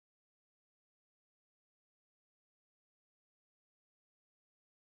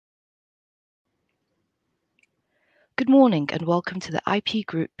Good morning and welcome to the IP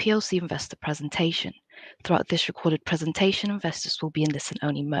Group PLC investor presentation. Throughout this recorded presentation, investors will be in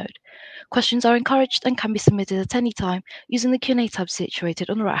listen-only mode. Questions are encouraged and can be submitted at any time using the Q&A tab situated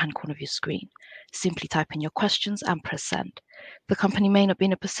on the right-hand corner of your screen. Simply type in your questions and press send. The company may not be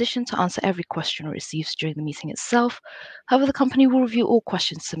in a position to answer every question it receives during the meeting itself. However, the company will review all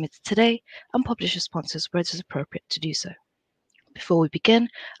questions submitted today and publish responses where it is appropriate to do so. Before we begin,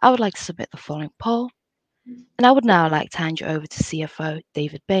 I would like to submit the following poll. And I would now like to hand you over to CFO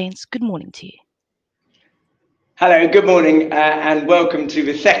David Baines. Good morning to you. Hello, good morning and welcome to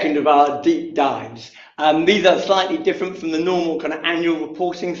the second of our deep dives. These are slightly different from the normal kind of annual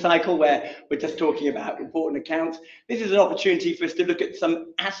reporting cycle where we're just talking about important accounts. This is an opportunity for us to look at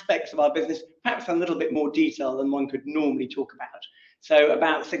some aspects of our business, perhaps in a little bit more detail than one could normally talk about. So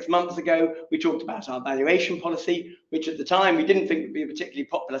about 6 months ago, we talked about our valuation policy, which at the time we didn't think would be a particularly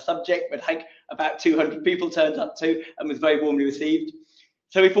popular subject, but like about 200 people turned up to and was very warmly received.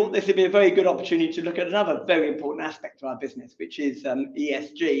 So we thought this would be a very good opportunity to look at another very important aspect of our business, which is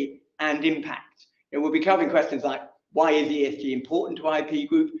ESG and impact. We'll be covering questions like, why is ESG important to IP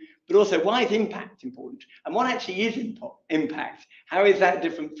Group? But also, why is impact important? And what actually is impact? How is that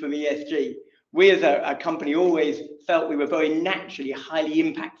different from ESG? We as a company always felt we were very naturally highly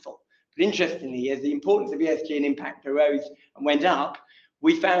impactful. But interestingly, as the importance of ESG and impact arose and went up,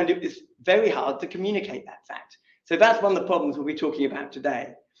 we found it was very hard to communicate that fact. So that's one of the problems we'll be talking about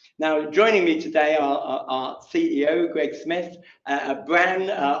today. Now, joining me today are our CEO, Greg Smith, Bran,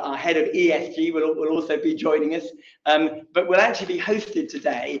 our head of ESG, will also be joining us. But we'll actually be hosted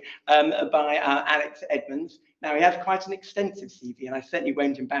today by Alex Edmonds. Now, he has quite an extensive CV, and I certainly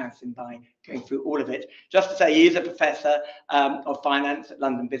won't embarrass him by going through all of it. Just to say, he is a professor of finance at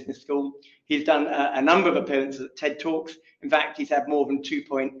London Business School. He's done a number of appearances at TED Talks. In fact, he's had more than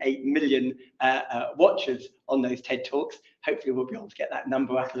 2.8 million watchers on those TED Talks. Hopefully, we'll be able to get that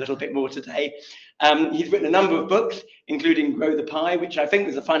number up a little bit more today. He's written a number of books, including Grow the Pie, which I think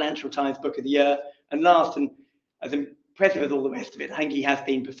was the Financial Times Book of the Year. And last, and as impressive as all the rest of it, I think he has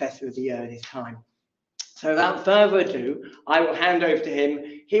been Professor of the Year in his time. So without further ado, I will hand over to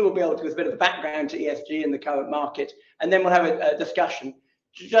him. He will be able to give us a bit of a background to ESG and the current market, and then we'll have a discussion.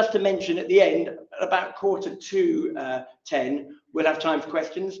 Just to mention at the end, about 10:15, we'll have time for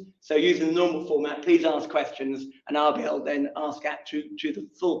questions. So using the normal format, please ask questions, and I'll be able then ask to the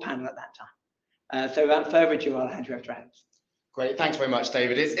full panel at that time. So without further ado, I'll hand you over to Alex. Great, thanks very much,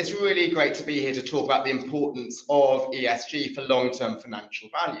 David. It's really great to be here to talk about the importance of ESG for long-term financial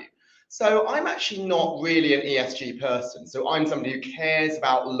value. So I'm actually not really an ESG person. So I'm somebody who cares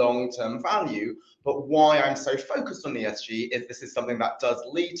about long-term value, but why I'm so focused on ESG is this is something that does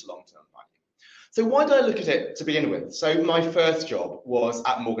lead to long-term value. So why did I look at it to begin with? So my first job was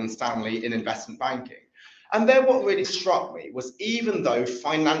at Morgan Stanley in investment banking. And then what really struck me was even though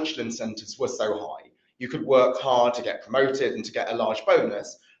financial incentives were so high, you could work hard to get promoted and to get a large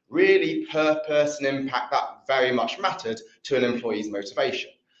bonus, really purpose and impact that very much mattered to an employee's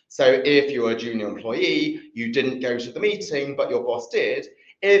motivation. So if you're a junior employee, you didn't go to the meeting, but your boss did.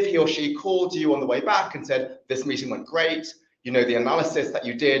 If he or she called you on the way back and said, this meeting went great, you know, the analysis that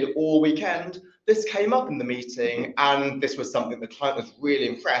you did all weekend, this came up in the meeting, and this was something the client was really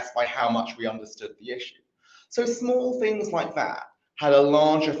impressed by how much we understood the issue. So small things like that had a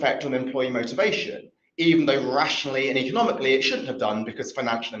large effect on employee motivation, even though rationally and economically it shouldn't have done because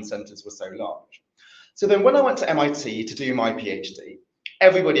financial incentives were so large. So then when I went to MIT to do my PhD,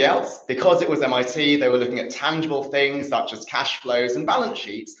 everybody else, because it was MIT, they were looking at tangible things such as cash flows and balance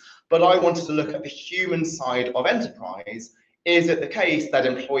sheets, but I wanted to look at the human side of enterprise. Is it the case that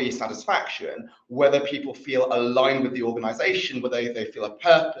employee satisfaction, whether people feel aligned with the organization, whether they feel a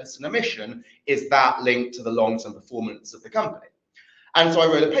purpose and a mission, is that linked to the long-term performance of the company? And so I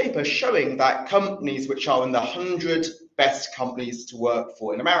wrote a paper showing that companies which are in the 100 best companies to work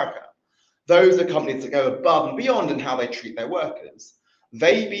for in America, those are companies that go above and beyond in how they treat their workers.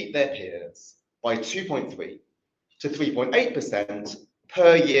 They beat their peers by 2.3 to 3.8%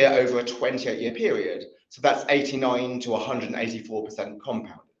 per year over a 28-year period. So that's 89 to 184%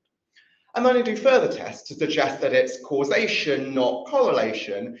 compounded. And then I do further tests to suggest that it's causation, not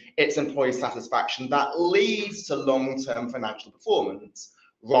correlation. It's employee satisfaction that leads to long-term financial performance,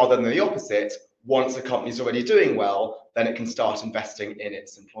 rather than the opposite. Once a company's already doing well, then it can start investing in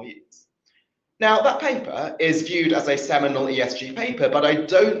its employees. Now, that paper is viewed as a seminal ESG paper, but I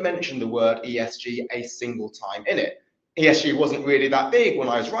don't mention the word ESG a single time in it. ESG wasn't really that big when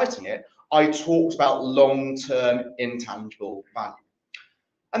I was writing it. I talked about long-term intangible value.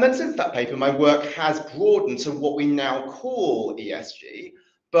 And then since that paper, my work has broadened to what we now call ESG,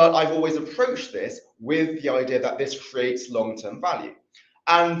 but I've always approached this with the idea that this creates long-term value.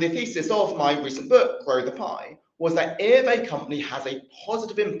 And the thesis of my recent book, Grow the Pie, was that if a company has a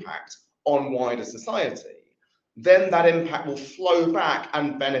positive impact on wider society, then that impact will flow back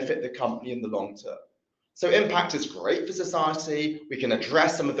and benefit the company in the long term. So impact is great for society. We can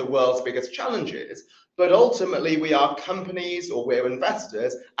address some of the world's biggest challenges, but ultimately we are companies or we're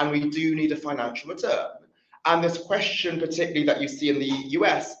investors, and we do need a financial return. And this question, particularly that you see in the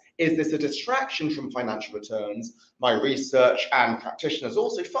US, is this a distraction from financial returns? My research and practitioners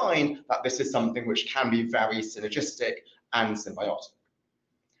also find that this is something which can be very synergistic and symbiotic.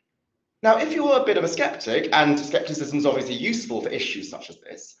 Now, if you're a bit of a skeptic, and skepticism is obviously useful for issues such as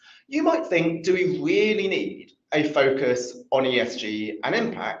this, you might think, do we really need a focus on ESG and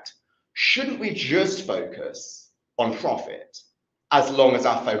impact? Shouldn't we just focus on profit, as long as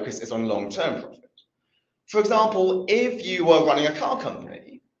our focus is on long-term profit? For example, if you were running a car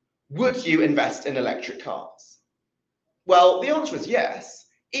company, would you invest in electric cars? Well, the answer is yes,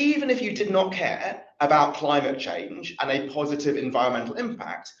 even if you did not care about climate change and a positive environmental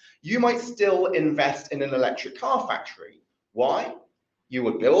impact, you might still invest in an electric car factory. Why? You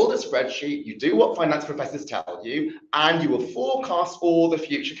would build a spreadsheet, you do what finance professors tell you, and you will forecast all the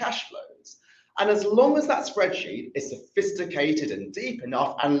future cash flows. And as long as that spreadsheet is sophisticated and deep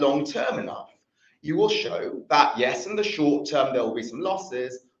enough and long-term enough, you will show that, yes, in the short term, there will be some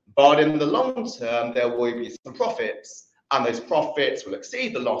losses, but in the long term, there will be some profits, and those profits will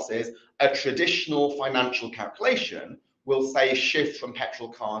exceed the losses. A traditional financial calculation will say shift from petrol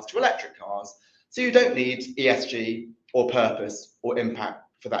cars to electric cars. So you don't need ESG or purpose or impact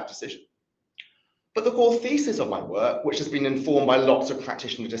for that decision. But the core thesis of my work, which has been informed by lots of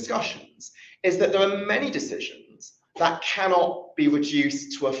practitioner discussions, is that there are many decisions that cannot be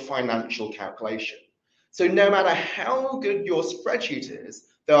reduced to a financial calculation. So no matter how good your spreadsheet is,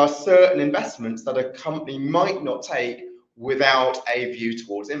 there are certain investments that a company might not take without a view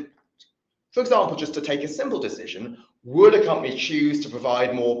towards impact. For example, just to take a simple decision, would a company choose to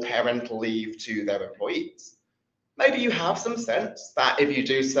provide more parental leave to their employees? Maybe you have some sense that if you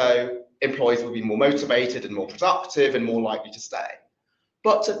do so, employees will be more motivated and more productive and more likely to stay.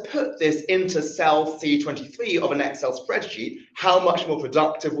 But to put this into cell C23 of an Excel spreadsheet, how much more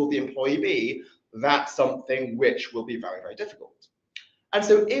productive will the employee be? That's something which will be very, very difficult. And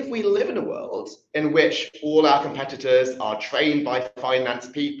so if we live in a world in which all our competitors are trained by finance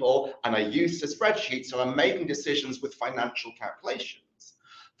people and are used to spreadsheets and are making decisions with financial calculations,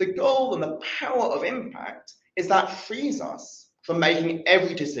 the goal and the power of impact is that frees us from making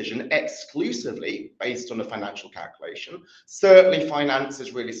every decision exclusively based on a financial calculation. Certainly finance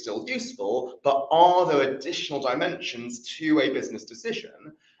is really still useful, but are there additional dimensions to a business decision?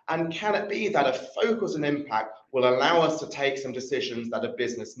 And can it be that a focus on impact will allow us to take some decisions that a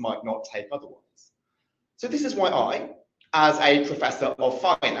business might not take otherwise? So this is why I, as a professor of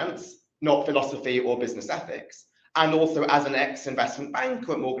finance, not philosophy or business ethics, and also as an ex-investment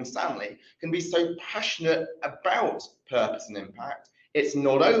banker at Morgan Stanley, can be so passionate about purpose and impact. It's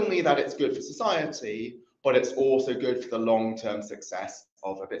not only that it's good for society, but it's also good for the long-term success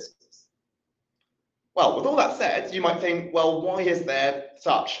of a business. Well, with all that said, you might think, well, why is there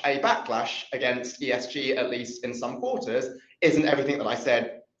such a backlash against ESG, at least in some quarters? Isn't everything that I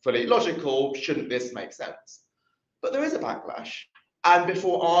said fully logical? Shouldn't this make sense? But there is a backlash. And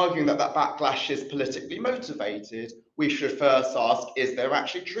before arguing that that backlash is politically motivated, we should first ask, is there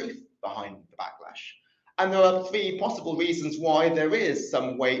actually truth behind the backlash? And there are three possible reasons why there is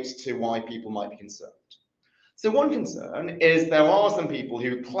some weight to why people might be concerned. So one concern is there are some people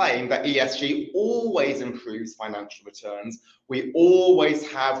who claim that ESG always improves financial returns. We always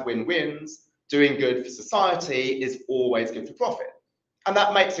have win-wins. Doing good for society is always good for profit. And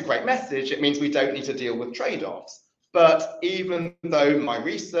that makes a great message. It means we don't need to deal with trade-offs. But even though my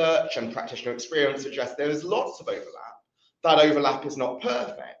research and practitioner experience suggests there is lots of overlap, that overlap is not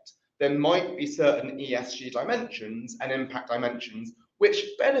perfect. There might be certain ESG dimensions and impact dimensions which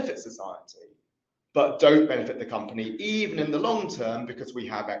benefit society, but don't benefit the company, even in the long term, because we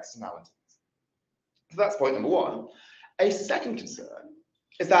have externalities. So that's point number one. A second concern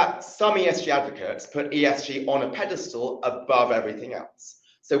is that some ESG advocates put ESG on a pedestal above everything else.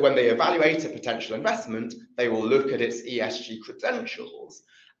 So when they evaluate a potential investment, they will look at its ESG credentials,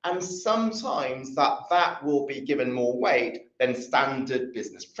 and sometimes that will be given more weight than standard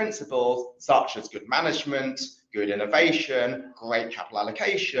business principles, such as good management, good innovation, great capital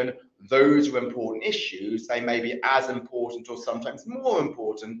allocation. Those are important issues. They may be as important or sometimes more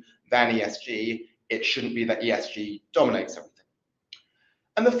important than ESG. It shouldn't be that ESG dominates everything.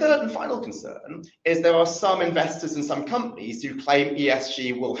 And the third and final concern is there are some investors and some companies who claim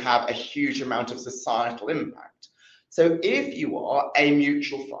ESG will have a huge amount of societal impact. So if you are a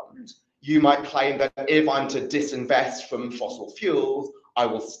mutual fund, you might claim that if I'm to disinvest from fossil fuels, I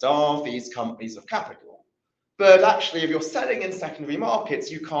will starve these companies of capital. But actually, if you're selling in secondary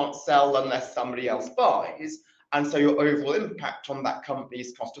markets, you can't sell unless somebody else buys. And so your overall impact on that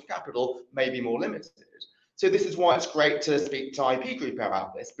company's cost of capital may be more limited. So this is why it's great to speak to IP Group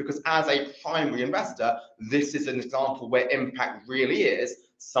about this, because as a primary investor, this is an example where impact really is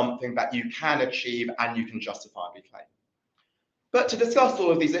something that you can achieve and you can justifiably claim. But to discuss all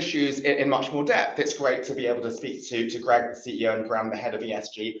of these issues in much more depth, it's great to be able to speak to Greg, the CEO, and Graham, the head of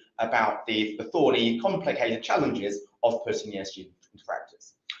ESG, about the thorny, complicated challenges of putting ESG into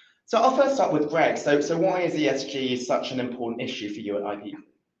practice. So I'll first start with Greg. So why is ESG such an important issue for you at IP?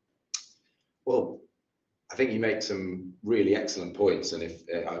 Well, I think you make some really excellent points, and if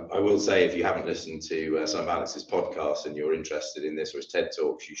I will say, if you haven't listened to some of Alex's podcasts and you're interested in this or his TED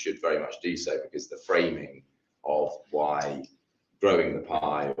Talks, you should very much do so, because the framing of why growing the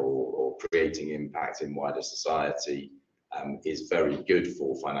pie or creating impact in wider society is very good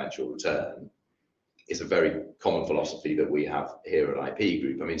for financial return is a very common philosophy that we have here at IP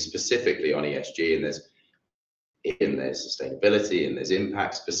Group. I mean, specifically on ESG, and there's sustainability and there's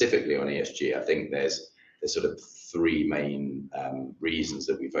impact. Specifically on ESG, I think there's sort of three main reasons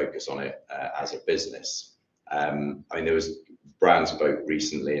that we focus on it as a business. I mean, Brian spoke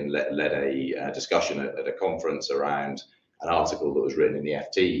recently and led a discussion at a conference around an article that was written in the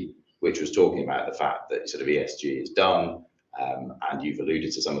FT, which was talking about the fact that sort of ESG is done, and you've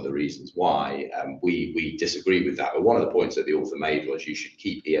alluded to some of the reasons why. We disagree with that, but one of the points that the author made was you should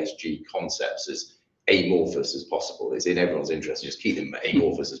keep ESG concepts as amorphous as possible. It's in everyone's interest to just keep them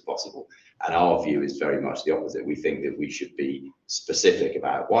amorphous as possible. And our view is very much the opposite. We think that we should be specific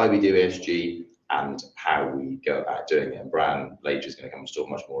about why we do ESG and how we go about doing it. And Brian later is going to come and talk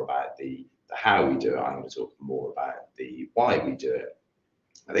much more about the how we do it. I'm going to talk more about the why we do it.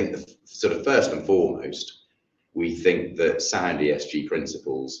 I think the sort of first and foremost, we think that sound ESG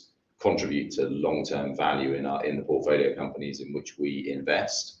principles contribute to long-term value in the portfolio companies in which we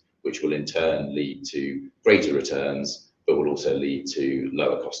invest, which will in turn lead to greater returns, but will also lead to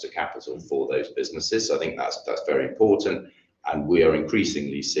lower cost of capital for those businesses. So I think that's very important. And we are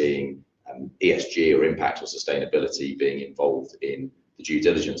increasingly seeing ESG or impact or sustainability being involved in the due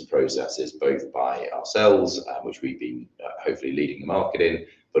diligence processes, both by ourselves, which we've been hopefully leading the market in,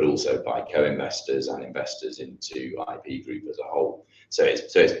 but also by co-investors and investors into IP Group as a whole. So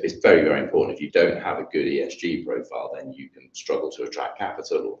it's very, very important. If you don't have a good ESG profile, then you can struggle to attract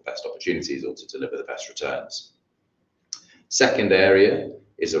capital or the best opportunities or to deliver the best returns. Second area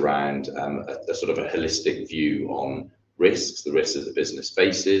is around a sort of a holistic view on risks, the risks that the business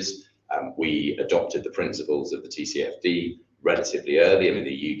faces. We adopted the principles of the TCFD relatively early. I mean,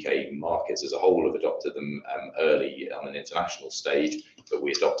 the UK markets as a whole have adopted them early on an international stage, but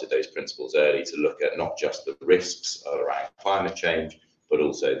we adopted those principles early to look at not just the risks around climate change, but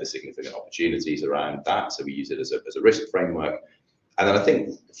also the significant opportunities around that. So we use it as a risk framework. And then I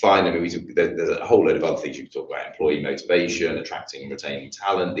think finally, there's a whole load of other things you can talk about: employee motivation, attracting and retaining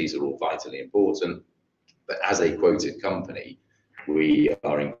talent. These are all vitally important. But as a quoted company, we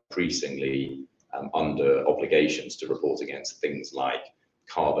are increasingly under obligations to report against things like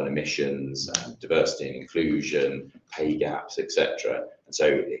carbon emissions, diversity and inclusion, pay gaps, etc. And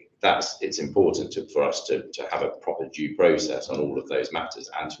so it's important for us to have a proper due process on all of those matters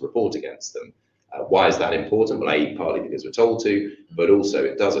and to report against them. Why is that important? Well, partly because we're told to, but also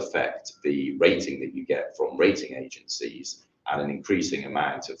it does affect the rating that you get from rating agencies, and an increasing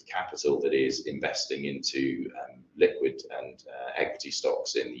amount of capital that is investing into liquid and equity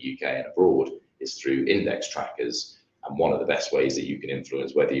stocks in the UK and abroad is through index trackers. And one of the best ways that you can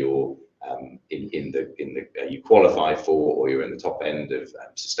influence whether you're you qualify for or you're in the top end of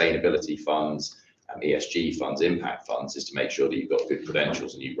sustainability funds, ESG funds, impact funds, is to make sure that you've got good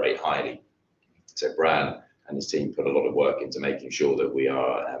credentials and you rate highly. So Bran and his team put a lot of work into making sure that we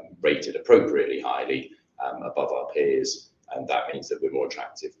are rated appropriately highly above our peers, and that means that we're more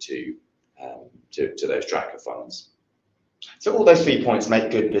attractive to those tracker funds. So all those 3 points make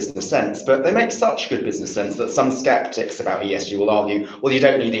good business sense, but they make such good business sense that some skeptics about ESG will argue, well, you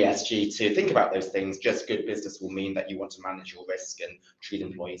don't need ESG to think about those things. Just good business will mean that you want to manage your risk and treat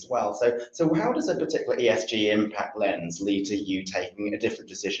employees well. So how does a particular ESG impact lens lead to you taking a different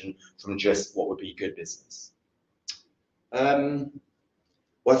decision from just what would be good business? Well,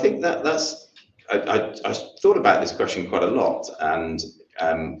 I think that's I thought about this question quite a lot, and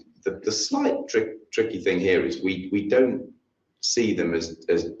the slight tricky thing here is we don't see them as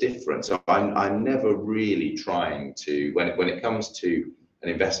different. So I'm never really trying to, when it comes to an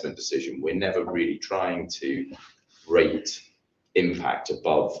investment decision, we're never really trying to rate impact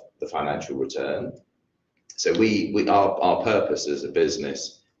above the financial return. So our purpose as a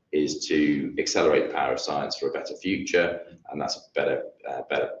business is to accelerate the power of science for a better future, and that's a better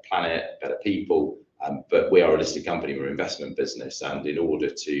planet, better people. But we are a listed company, we're an investment business, and in order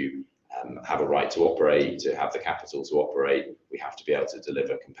to have a right to operate, to have the capital to operate, we have to be able to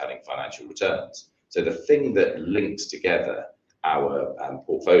deliver compelling financial returns. So the thing that links together our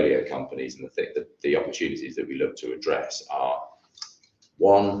portfolio companies and the opportunities that we look to address are,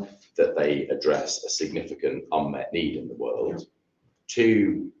 one, that they address a significant unmet need in the world,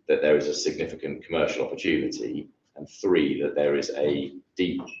 two, that there is a significant commercial opportunity, and three, that there is a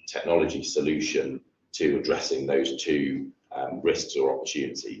deep technology solution to addressing those two risks or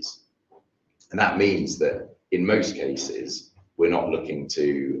opportunities. And that means that in most cases, we're not looking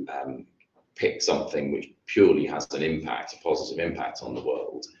to pick something which purely has an impact, a positive impact on the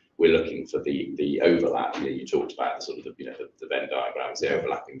world. We're looking for the overlap. You talked about the sort of the Venn diagrams, the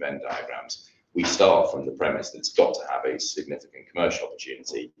overlapping Venn diagrams. We start from the premise that it's got to have a significant commercial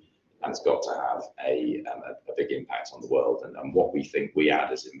opportunity, and it's got to have a big impact on the world. And what we think we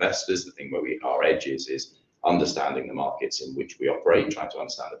add as investors, the thing where our edge is understanding the markets in which we operate, trying to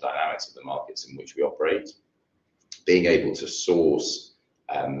understand the dynamics of the markets in which we operate, being able to source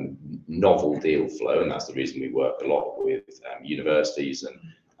novel deal flow, and that's the reason we work a lot with universities and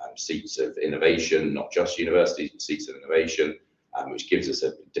seats of innovation, not just universities, but seats of innovation, which gives us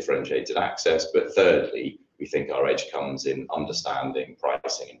a differentiated access. But thirdly, we think our edge comes in understanding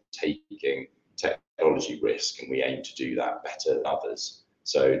pricing and taking technology risk, and we aim to do that better than others.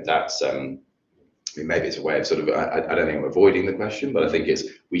 So that's maybe it's a way of sort of, I don't think I'm avoiding the question, but I think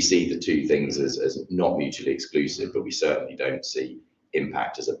we see the two things as not mutually exclusive, but we certainly don't see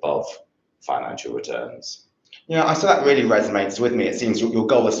impact as above financial returns. Yeah, so that really resonates with me. It seems your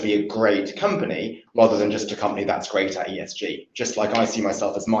goal is to be a great company rather than just a company that's great at ESG. Just like I see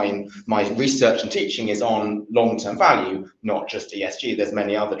myself as my research and teaching is on long-term value, not just ESG. There's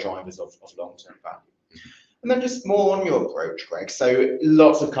many other drivers of long-term value. And then just more on your approach, Greg. So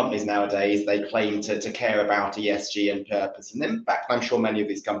lots of companies nowadays, they claim to care about ESG and purpose and impact. I'm sure many of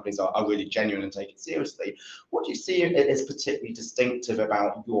these companies are really genuine and take it seriously. What do you see as particularly distinctive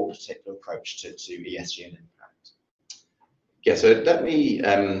about your particular approach to ESG and impact? Yeah, so let me,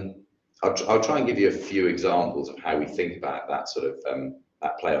 I'll try and give you a few examples of how we think about that sort of,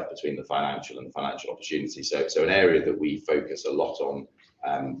 that play-off between the financial and the financial opportunity. So an area that we focus a lot on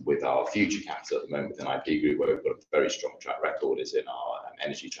with our future capital at the moment within IP Group, where we've got a very strong track record, is in our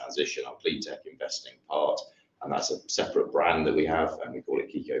energy transition, our clean tech investing part. And that's a separate brand that we have, and we call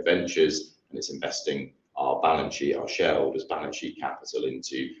it Kiko Ventures. And it's investing our balance sheet, our shareholders' balance sheet capital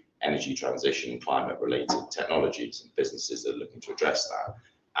into energy transition, climate related technologies and businesses that are looking to address that.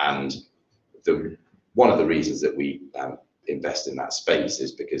 And one of the reasons that we invest in that space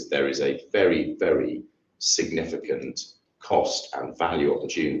is because there is a very, very significant cost and value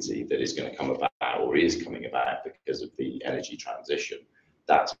opportunity that is going to come about, or is coming about, because of the energy transition.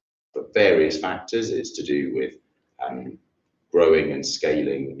 That's for various factors. It's to do with growing and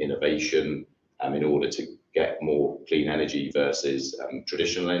scaling innovation in order to get more clean energy versus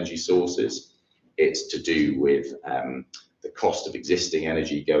traditional energy sources. It's to do with the cost of existing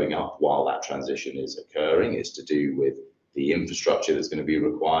energy going up while that transition is occurring. It's to do with the infrastructure that's going to be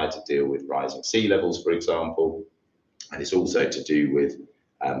required to deal with rising sea levels, for example. And it's also to do with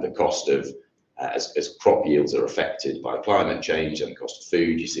the cost of, as crop yields are affected by climate change and the cost of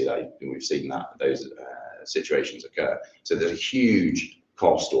food. You see that, we've seen that those situations occur. So there's a huge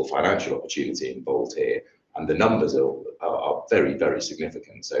cost or financial opportunity involved here, and the numbers are very, very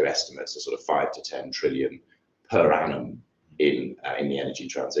significant. So estimates are sort of 5 to 10 trillion per annum in the energy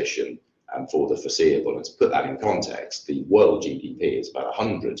transition for the foreseeable. And to put that in context, the world GDP is about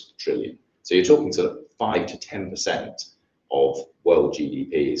 100 trillion. So you're talking sort of 5 to 10% of world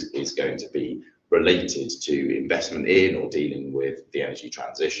GDP is going to be related to investment in or dealing with the energy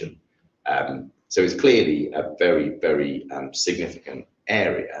transition. So it's clearly a very, very significant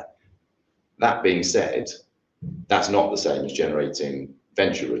area. That being said, that's not the same as generating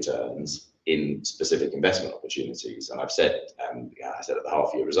venture returns in specific investment opportunities. And I've said, I said at the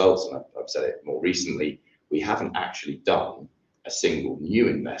half-year results, and I've said it more recently, we haven't actually done a single new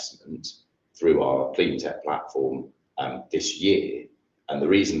investment through our clean tech platform this year. And the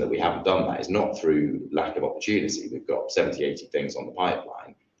reason that we haven't done that is not through lack of opportunity. We've got 70, 80 things on the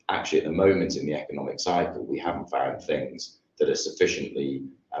pipeline. Actually, at the moment in the economic cycle, we haven't found things that are sufficiently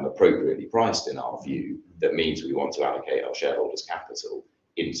appropriately priced in our view, that means we want to allocate our shareholders' capital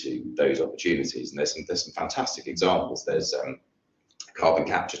into those opportunities. And there's some fantastic examples. There's carbon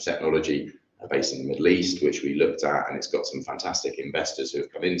capture technology based in the Middle East, which we looked at, and it's got some fantastic investors who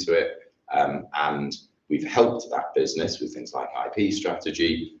have come into it. And we've helped that business with things like IP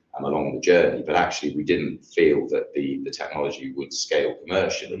strategy along the journey, but actually we didn't feel that the technology would scale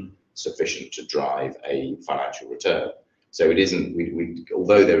commercially sufficient to drive a financial return. So it isn't,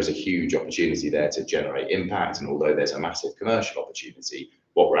 although there is a huge opportunity there to generate impact, and although there's a massive commercial opportunity,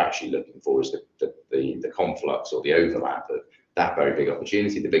 what we're actually looking for is the conflux or the overlap of that very big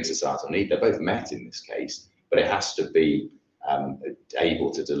opportunity, the big societal need. They're both met in this case, but it has to be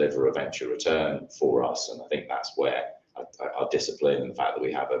able to deliver a venture return for us. And I think that's where our discipline and the fact that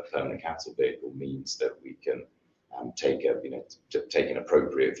we have a permanent capital vehicle means that we can take an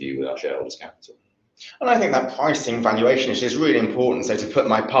appropriate view with our shareholders' capital. And I think that pricing valuation is really important. So to put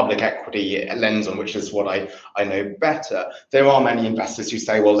my public equity lens on, which is what I know better, there are many investors who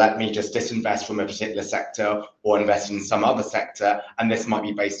say, well, let me just disinvest from a particular sector or invest in some other sector, and this might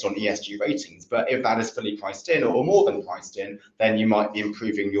be based on ESG ratings. But if that is fully priced in or more than priced in, then you might be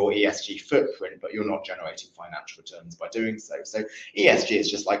improving your ESG footprint, but you're not generating financial returns by doing so. So ESG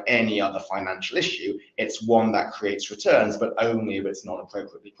is just like any other financial issue. It's one that creates returns, but only if it's not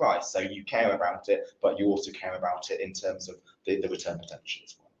appropriately priced. So you care about it, but you also care about it in terms of the return potential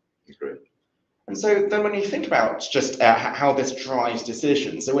as well. Agreed. And so then when you think about just how this drives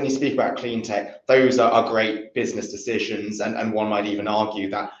decisions, so when you speak about clean tech, those are great business decisions, and one might even argue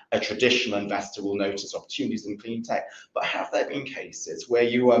that a traditional investor will notice opportunities in clean tech. But have there been cases where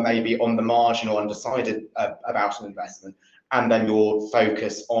you were maybe on the margin or undecided about an investment, and then your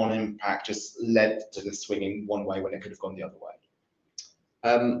focus on impact just led to the swinging one way when it could have gone the other way?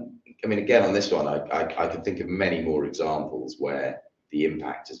 I mean, again, on this one, I can think of many more examples where the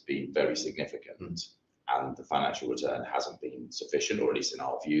impact has been very significant and the financial return hasn't been sufficient, or at least in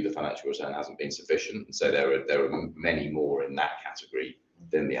our view, the financial return hasn't been sufficient. And so there are many more in that category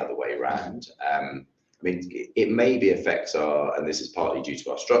than the other way around. I mean, it maybe affects and this is partly due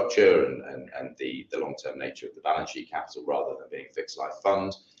to our structure and the long-term nature of the balance sheet capital rather than being a fixed life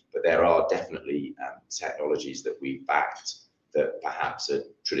fund, but there are definitely technologies that we've backed that perhaps a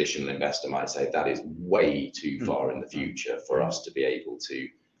traditional investor might say that is way too far in the future for us to be able to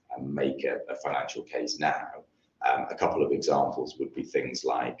make a financial case now. A couple of examples would be things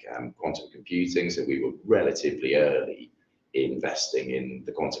like quantum computing. So we were relatively early investing in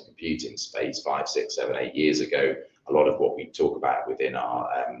the quantum computing space 5, 6, 7, 8 years ago. A lot of what we talk about within our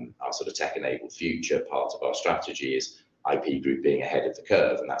sort of tech-enabled future part of our strategy is IP Group being ahead of the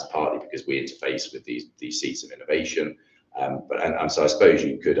curve, and that's partly because we interface with these seats of innovation. So I suppose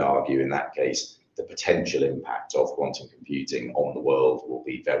you could argue in that case the potential impact of quantum computing on the world will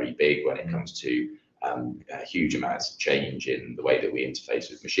be very big when it comes to huge amounts of change in the way that we interface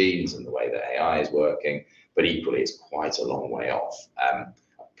with machines and the way that AI is working. But equally, it's quite a long way off.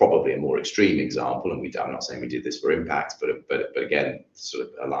 Probably a more extreme example, and I'm not saying we did this for impact, but again, sort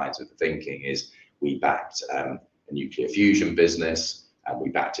of aligns with the thinking, is we backed a nuclear fusion business, and we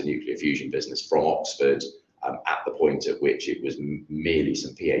backed a nuclear fusion business from Oxford. At the point at which it was merely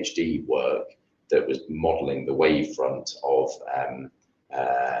some PhD work that was modelling the wavefront of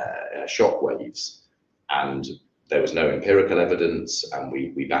shock waves. And there was no empirical evidence, and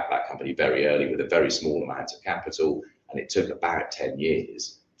we backed that company very early with a very small amount of capital, and it took about 10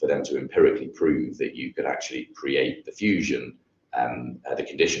 years for them to empirically prove that you could actually create the fusion, the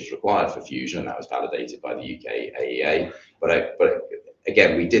conditions required for fusion, and that was validated by the UK AEA. But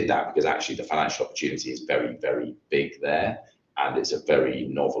again, we did that because actually the financial opportunity is very, very big there, and it's a very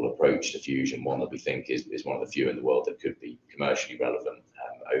novel approach to fusion, one that we think is one of the few in the world that could be commercially relevant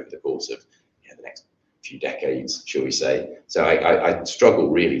over the course of the next few decades, shall we say. So I struggle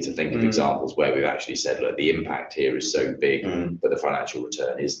really to think of examples where we've actually said, look, the impact here is so big, but the financial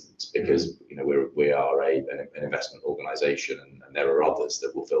return isn't, because we are an investment organisation, and there are others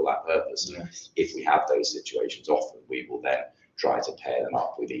that will fill that purpose. Yes. If we have those situations, often we will then try to pair them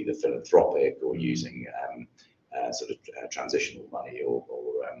up with either philanthropic or using sort of transitional money or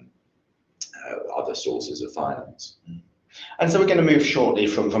other sources of finance. And so we're going to move shortly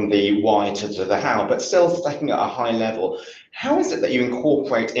from the why to the how, but still staying at a high level. How is it that you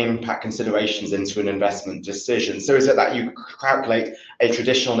incorporate impact considerations into an investment decision? So is it that you calculate a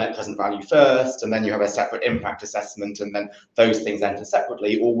traditional net present value first, and then you have a separate impact assessment, and then those things enter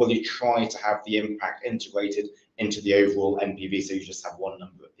separately, or will you try to have the impact integrated into the overall NPV so you just have one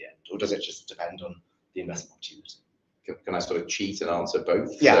number at the end, or does it just depend on the investment opportunity? Can I sort of cheat and answer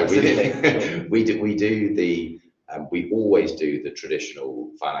both? Yeah, so absolutely. we do the We always do the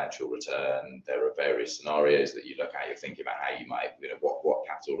traditional financial return. There are various scenarios that you look at. You're thinking about how you might, what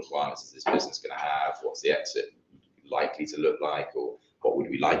capital requirements is this business going to have? What's the exit likely to look like, or what would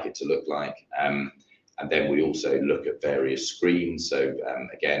we like it to look like? And then we also look at various screens. So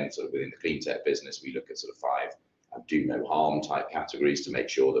again, sort of within the clean tech business, we look at sort of 5 do no harm type categories to make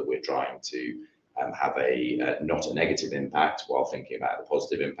sure that we're trying to have not a negative impact while thinking about the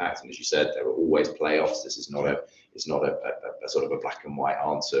positive impact. And as you said, there are always play-offs. This is not a sort of a black and white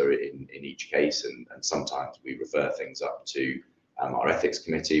answer in each case. And sometimes we refer things up to our ethics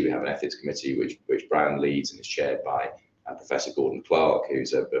committee. We have an ethics committee which Brown leads and is chaired by Professor Gordon Clark,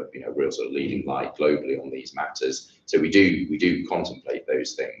 who's a real sort of leading light globally on these matters. So we do contemplate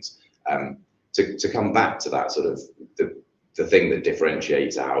those things. To come back to that sort of the thing that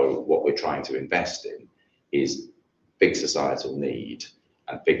differentiates what we're trying to invest in is big societal need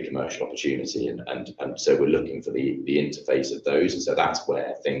and big commercial opportunity, and so we're looking for the interface of those, and so that's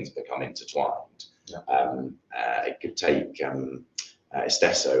where things become intertwined. It could take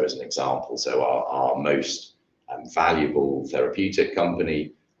Estesso as an example. So our most valuable therapeutic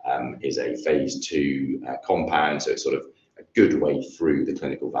company is a phase 2 compound, so it's sort of a good way through the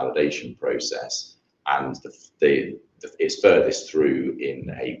clinical validation process, and it's furthest through in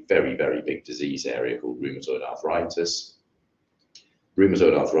a very, very big disease area called rheumatoid arthritis.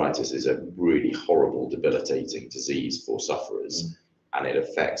 Rheumatoid arthritis is a really horrible, debilitating disease for sufferers, and it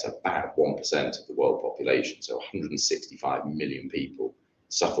affects about 1% of the world population. So 165 million people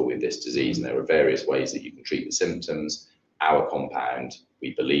suffer with this disease, and there are various ways that you can treat the symptoms. Our compound,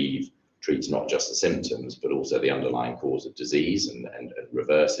 we believe, treats not just the symptoms, but also the underlying cause of disease and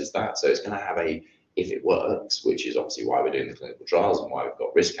reverses that. So it's going to have if it works, which is obviously why we're doing the clinical trials and why we've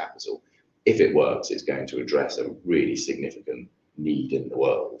got risk capital, if it works, it's going to address a really significant need in the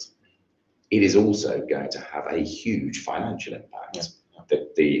world. It is also going to have a huge financial impact.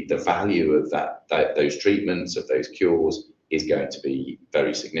 The value of those treatments, of those cures, is going to be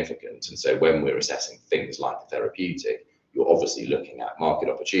very significant. And so when we're assessing things like a therapeutic, you're obviously looking at market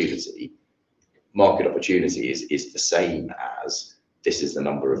opportunity. Market opportunity is the same as this is the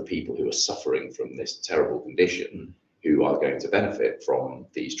number of people who are suffering from this terrible condition who are going to benefit from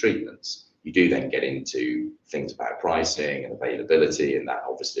these treatments. You do then get into things about pricing and availability, and that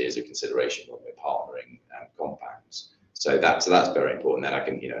obviously is a consideration when we're partnering compounds. So that's very important. Then I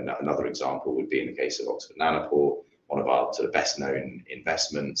can, another example would be in the case of Oxford Nanopore, one of our sort of best known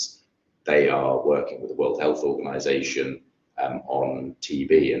investments. They are working with the World Health Organization on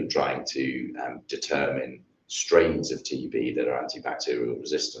TB and trying to determine strains of TB that are antibacterial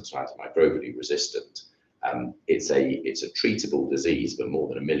resistant or antimicrobially resistant. It's a treatable disease, but more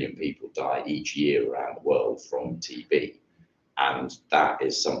than 1 million people die each year around the world from TB. And that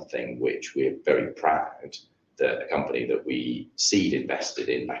is something which we're very proud that a company that we seed invested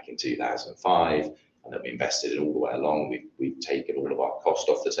in back in 2005 and that we invested in all the way along, we've taken all of our cost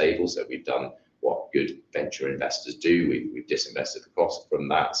off the table. So we've done what good venture investors do. We've disinvested the cost from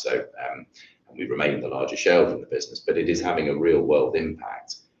that. So and we remain the largest shareholder in the business, but it is having a real world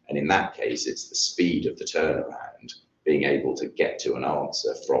impact. And in that case, it's the speed of the turnaround, being able to get to an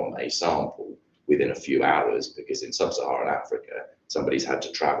answer from a sample within a few hours, because in sub-Saharan Africa, somebody's had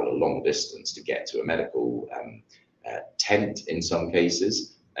to travel a long distance to get to a medical tent in some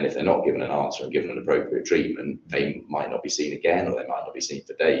cases. And if they're not given an answer and given an appropriate treatment, they might not be seen again, or they might not be seen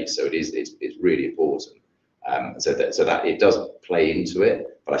for days. So it's really important. So that it does play into it,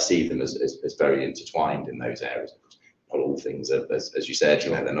 but I see them as very intertwined in those areas. Not all things are, as you said,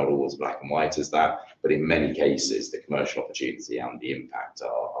 they're not always black and white as that, but in many cases, the commercial opportunity and the impact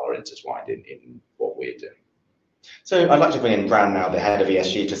are intertwined in what we're doing. So I'd like to bring in Bran now, the head of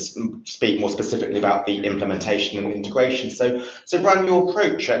ESG, to speak more specifically about the implementation and integration. So Bran, your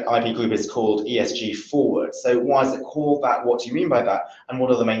approach at IP Group is called ESG Forward. So why is it called that? What do you mean by that? And what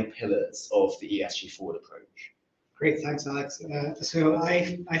are the main pillars of the ESG Forward approach? Great, thanks, Alex. So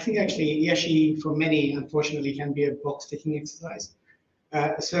I think actually ESG for many, unfortunately, can be a box ticking exercise.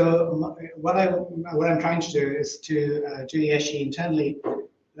 So what I'm trying to do is to do ESG internally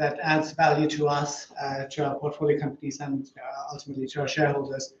that adds value to us, to our portfolio companies, and ultimately to our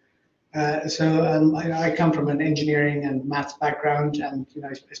shareholders. I come from an engineering and maths background, and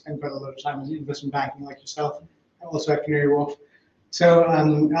I spent quite a lot of time in investment banking, like yourself, also at Canary Wharf. So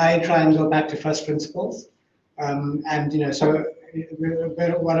I try and go back to first principles. So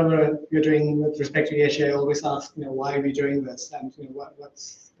whatever you're doing with respect to ESG, I always ask, why are we doing this, and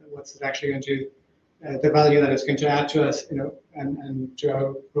what's it actually going to, the value that it's going to add to us, and to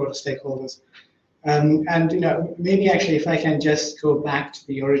our broader stakeholders. Maybe actually, if I can just go back to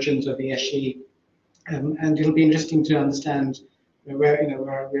the origins of ESG, And it'll be interesting to understand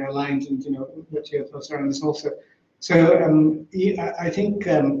where we're aligned, and what your thoughts are on this also. So I think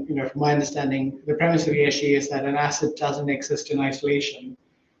from my understanding, the premise of ESG is that an asset doesn't exist in isolation.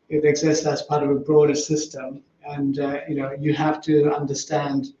 It exists as part of a broader system, and you have to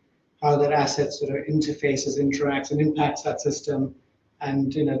understand how that asset sort of interfaces, interacts, and impacts that system,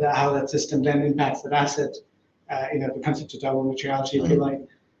 and how that system then impacts that asset. The concept of double materiality, if you like,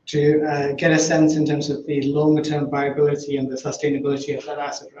 to get a sense in terms of the longer-term viability and the sustainability of that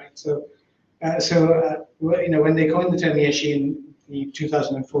asset, right? So, when they coined the term ESG in the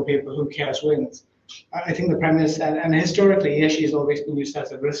 2004 paper, "Who Cares Wins," I think the premise, and historically, ESG has always been used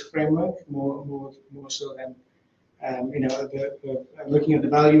as a risk framework, more so than looking at the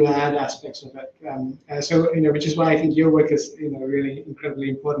value add aspects of it. Which is why I think your work is really incredibly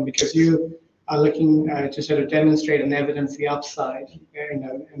important, because you are looking to sort of demonstrate and evidence the upside,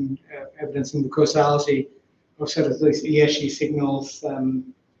 and evidencing the causality of sort of these ESG signals,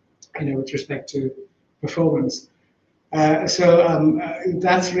 with respect to performance.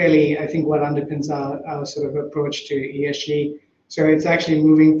 That's really, I think, what underpins our sort of approach to ESG. So it's actually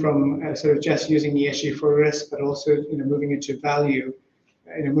moving from sort of just using ESG for risk, but also moving it to value,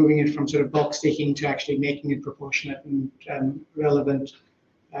 moving it from sort of box ticking to actually making it proportionate and relevant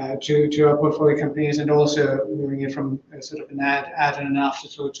to our portfolio companies, and also moving it from sort of an add and an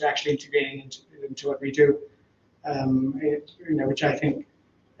afterthought to actually integrating into what we do, which I think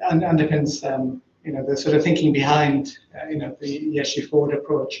underpins the sort of thinking behind the ESG Forward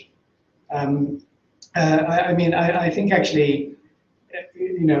approach. I think actually,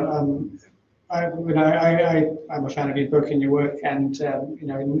 I'm a fan of your book and your work, and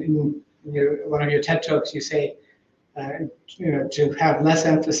in one of your TED Talks, you say to have less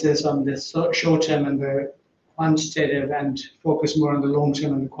emphasis on the short term and the quantitative, and focus more on the long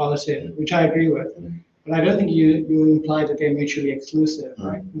term and the qualitative, which I agree with. But I don't think you imply that they're mutually exclusive,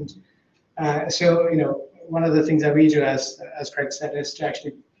 right? And, one of the things that we do, as Craig said, is to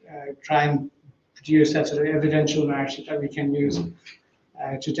actually try and produce that sort of evidential narrative that we can use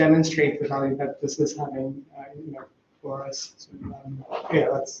to demonstrate the value that this is having, for us. So,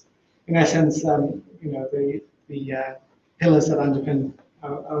 that's in essence, the pillars that underpin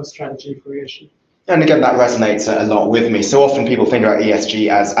our strategy for ESG. And again, that resonates a lot with me. So often people think about ESG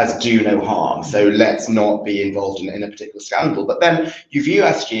as do no harm. So let's not be involved in a particular scandal. But then you view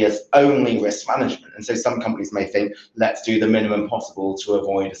ESG as only risk management. And so some companies may think, let's do the minimum possible to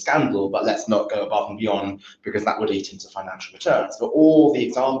avoid a scandal, but let's not go above and beyond, because that would eat into financial returns. But all the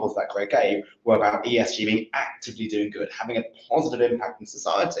examples that Greg gave were about ESG being actively doing good, having a positive impact in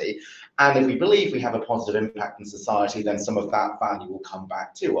society. And if we believe we have a positive impact in society, then some of that value will come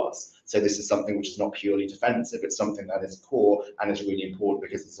back to us. So this is something which is not purely defensive. It's something that is core and is really important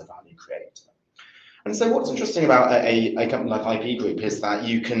because it's a value creator. And so what's interesting about a company like IP Group is that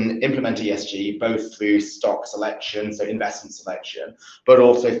you can implement ESG both through stock selection, so investment selection, but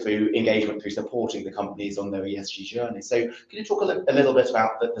also through engagement, through supporting the companies on their ESG journey. So can you talk a little bit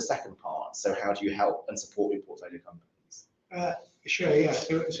about the second part? So how do you help and support your portfolio companies? Sure, yeah.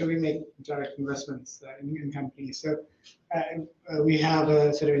 So we make direct investments in companies. So we have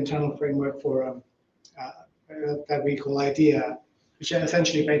a sort of internal framework for that we call IDEA, which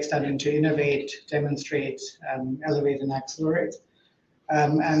essentially breaks down into innovate, demonstrate, elevate, and accelerate.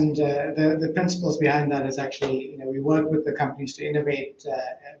 And the principles behind that is actually, we work with the companies to innovate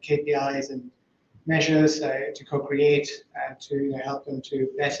KPIs and measures, to co-create, to help them to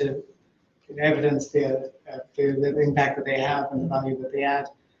better evidence the impact that they have and the value that they add.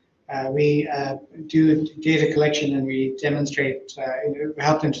 We do data collection, and we demonstrate,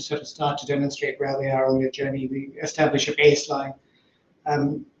 help them to sort of start to demonstrate where they are on their journey. We establish a baseline.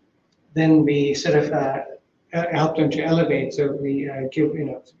 Then we sort of help them to elevate. So we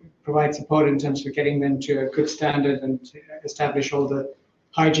provide support in terms of getting them to a good standard and establish all the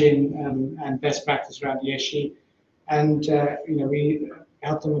hygiene and best practice around ESG. And we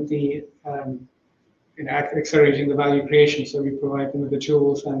help them with the accelerating the value creation. So we provide them with the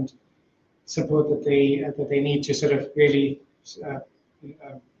tools and support that they need to sort of really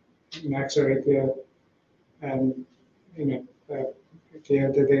accelerate the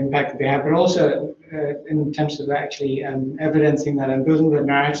impact that they have, but also in terms of actually evidencing that and building the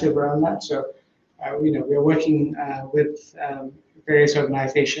narrative around that. So we're working with various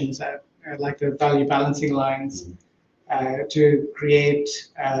organizations like the Value Balancing Lines to create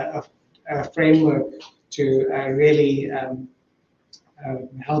a framework to really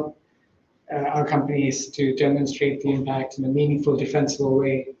help our companies to demonstrate the impact in a meaningful, defensible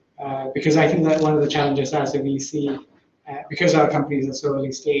way. Because I think that one of the challenges as a VC, because our companies are so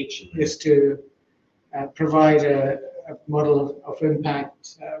early stage, is to provide a model of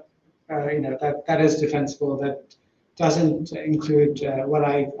impact, that is defensible, that doesn't include what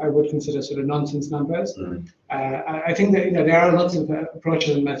I would consider sort of nonsense numbers. I think that there are lots of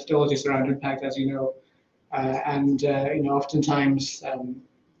approaches and methodologies around impact, as you know, and oftentimes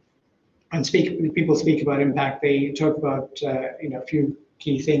when people speak about impact, they talk about a few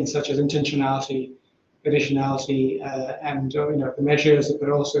key things such as intentionality, additionality, and the measures, but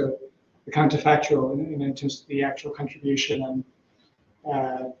also the counterfactual in terms of the actual contribution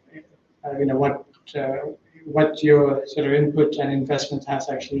and what your sort of input and investment has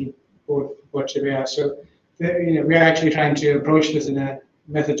actually brought to bear. So we are actually trying to approach this in a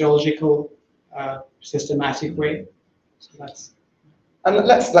methodological, systematic way. So that's. And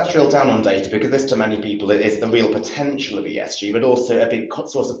let's drill down on data, because this to many people is the real potential of ESG, but also a big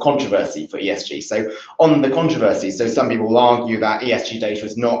source of controversy for ESG. So on the controversy, so some people will argue that ESG data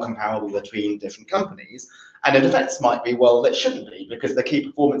is not comparable between different companies. And the defense might be, well, that shouldn't be, because the key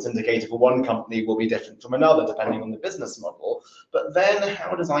performance indicator for one company will be different from another, depending on the business model. But then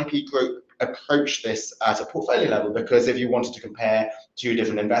how does IP Group approach this at a portfolio level? Because if you wanted to compare two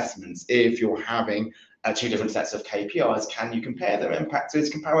different investments, if you're having two different sets of KPIs, can you compare their impact? So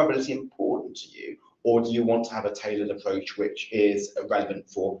is comparability important to you, or do you want to have a tailored approach which is relevant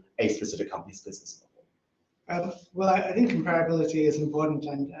for a specific company's business model? Well, I think comparability is important,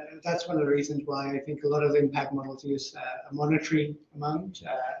 and that's one of the reasons why I think a lot of the impact models use a monetary amount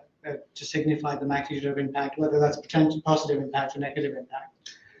to signify the magnitude of impact, whether that's potential positive impact or negative impact.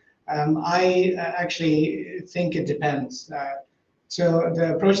 I actually think it depends. So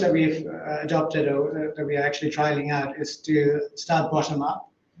the approach that we've adopted, or that we are actually trialing out, is to start bottom up.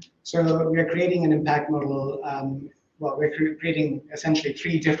 So we are creating an impact model. We're creating essentially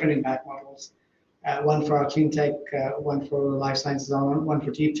 3 different impact models. One for our clean tech, one for life sciences, and one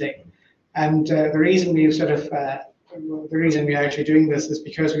for deep tech. And the reason we are actually doing this is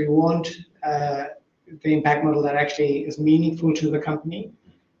because we want the impact model that actually is meaningful to the company,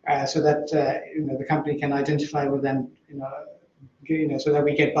 so that the company can identify with them, so that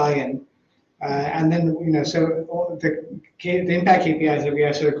we get buy-in. And then so the impact KPIs that we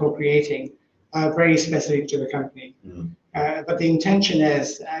are sort of co-creating are very specific to the company. But the intention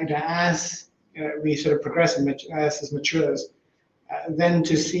is, as we sort of progress and as this matures, then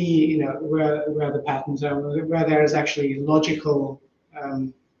to see where the patterns are, where there is actually logical,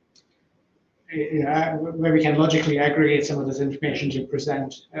 where we can logically aggregate some of this information to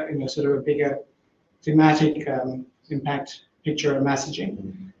present sort of a bigger thematic impact picture or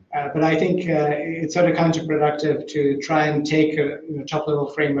messaging. But I think it's sort of counterproductive to try and take a top level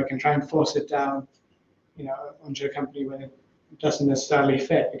framework and try and force it down onto a company when it doesn't necessarily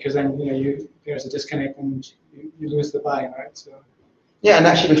fit, because then there's a disconnect and you lose the buy-in, right? So. Yeah, and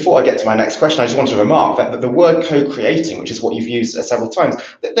actually, before I get to my next question, I just want to remark that the word co-creating, which is what you've used several times,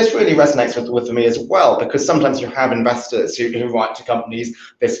 this really resonates with me as well, because sometimes you have investors who write to companies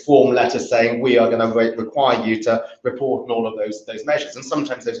this form letter saying we are going to require you to report on all of those measures, and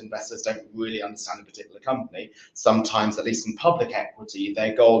sometimes those investors don't really understand a particular company. Sometimes, at least in public equity,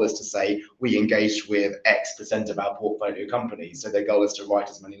 their goal is to say we engage with X% of our portfolio companies, so their goal is to write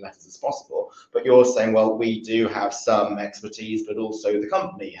as many letters as possible. But you're saying, well, we do have some expertise, but also the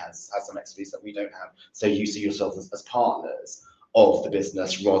company has some expertise that we don't have. So you see yourself as partners of the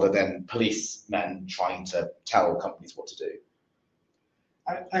business rather than policemen trying to tell companies what to do.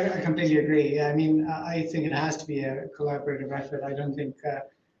 I completely agree. I mean, I think it has to be a collaborative effort. I don't think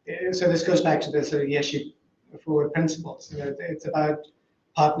so. This goes back to the sort of ESG Forward principles. It's about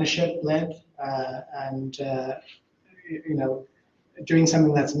partnership-led and doing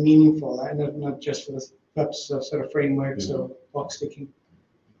something that's meaningful, and not just for the purpose of sort of frameworks or box ticking.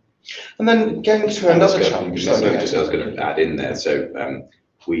 And then going to another challenge. I was going to add in there. So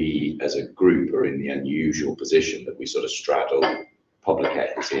we, as a group, are in the unusual position that we sort of straddle public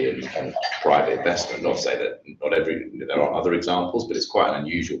equity and private investment. Not to say that there aren't other examples, but it's quite an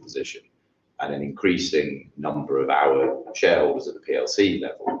unusual position. And an increasing number of our shareholders at the PLC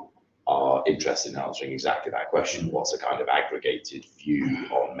level are interested in answering exactly that question. What's a kind of aggregated view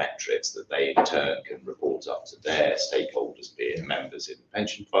on metrics that they in turn can report up to their stakeholders, be it members in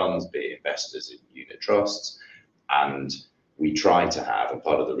pension funds, be it investors in unit trusts. And we try to have, and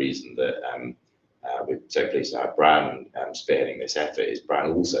part of the reason that we're so pleased to have Bran spearheading this effort is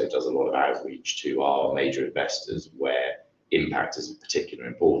Bran also does a lot of outreach to our major investors where impact is particularly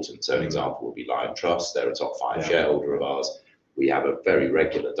important. So an example would be Lion Trust. They're a top 5 shareholder of ours. We have a very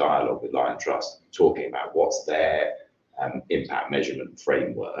regular dialogue with Lion Trust talking about what's their impact measurement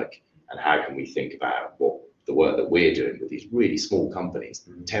framework and how can we think about what the work that we're doing with these really small companies,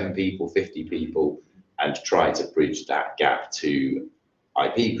 10 people, 50 people, and try to bridge that gap to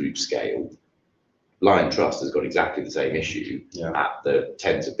IP group scale. Lion Trust has got exactly the same issue at the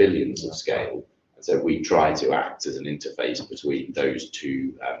tens of billions of scale. And so we try to act as an interface between those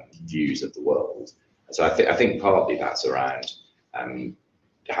two views of the world. And so I think partly that's around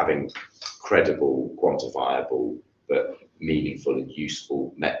having credible, quantifiable, but meaningful and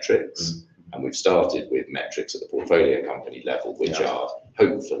useful metrics. And we've started with metrics at the portfolio company level, which are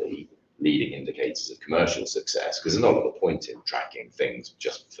hopefully leading indicators of commercial success, because there's not a lot of point in tracking things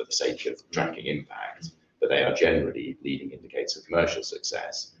just for the sake of tracking impact, but they are generally leading indicators of commercial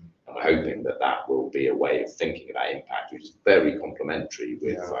success. And we're hoping that that will be a way of thinking about impact, which is very complementary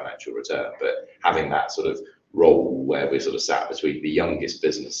with financial return, but having that sort of role where we're sort of sat between the youngest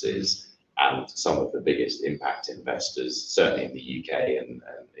businesses and some of the biggest impact investors, certainly in the UK and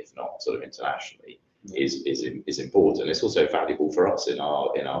if not sort of internationally, is important. It's also valuable for us in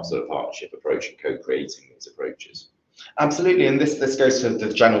our sort of partnership approach and co-creating these approaches. Absolutely, and this goes to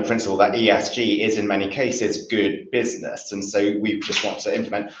the general principle that ESG is in many cases good business, and so we just want to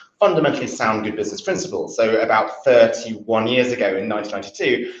implement fundamentally sound good business principles. So about 31 years ago in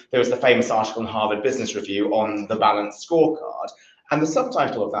 1992, there was the famous article in Harvard Business Review on the balanced scorecard, and the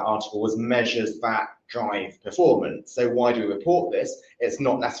subtitle of that article was Measures That Drive Performance. So why do we report this? It's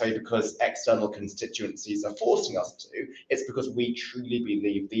not necessarily because external constituencies are forcing us to, it's because we truly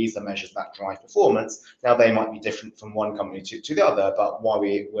believe these are measures that drive performance. Now they might be different from one company to the other, but why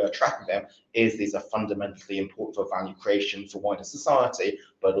we're tracking them is these are fundamentally important for value creation for wider society,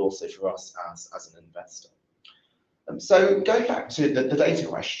 but also for us as an investor. So going back to the data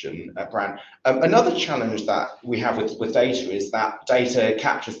question, Bran, another challenge that we have with data is that data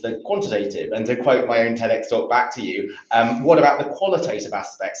captures the quantitative, and to quote my own TEDx talk back to you, what about the qualitative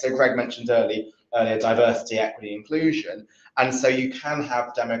aspects? So Greg mentioned earlier diversity, equity, inclusion, and so you can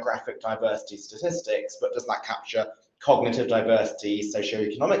have demographic diversity statistics, but does that capture cognitive diversity,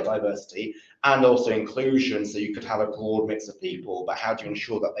 socioeconomic diversity, and also inclusion? So you could have a broad mix of people, but how do you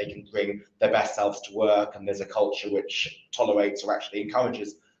ensure that they can bring their best selves to work and there's a culture which tolerates or actually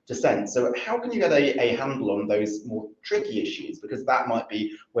encourages dissent? So how can you get a handle on those more tricky issues? Because that might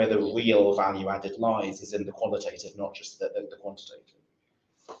be where the real value added lies, is in the qualitative, not just the quantitative.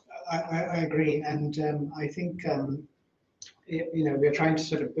 I agree, and I think we're trying to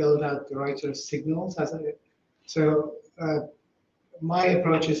sort of build out the right sort of signals so my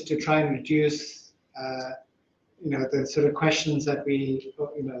approach is to try and reduce, the sort of questions that we,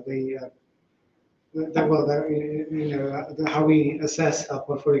 how we assess our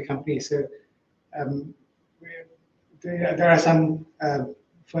portfolio companies. So there are some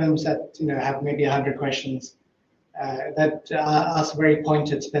firms that have maybe 100 questions that ask very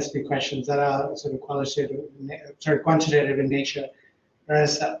pointed, specific questions that are sort of quantitative in nature.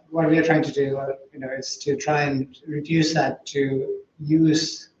 Whereas what we are trying to do, is to try and reduce that to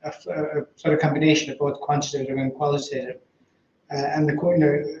use a sort of combination of both quantitative and qualitative, and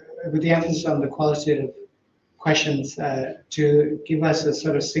with the emphasis on the qualitative questions to give us a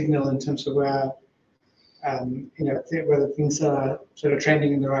sort of signal in terms of where, whether things are sort of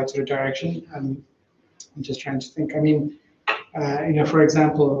trending in the right sort of direction. I'm just trying to think. I mean, for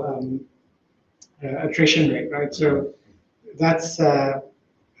example, attrition rate, right? So that's a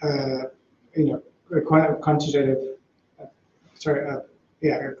quantitative,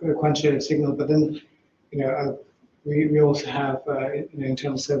 a quantitative signal. But then, we also have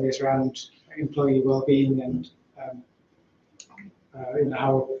internal surveys around employee well-being and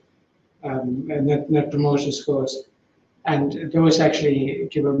how net promoter scores, and those actually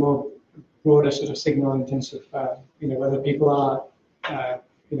give a more broader sort of signal in terms of whether people are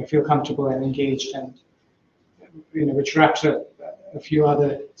feel comfortable and engaged, and which wraps up a few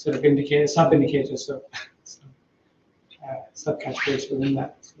other sort of indicators, sub-indicators, so subcategories within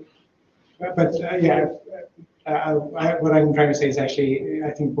that. But what I'm trying to say is actually,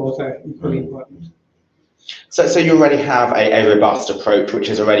 I think both are equally important. So you already have a robust approach which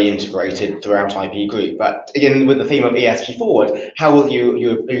is already integrated throughout IP Group, but again, with the theme of ESG Forward, how will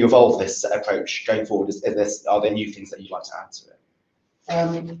you evolve this approach going forward? Are there new things that you'd like to add to it?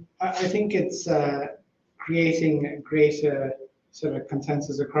 I think it's creating a greater sort of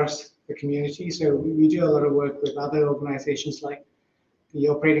consensus across the community. So we do a lot of work with other organizations like the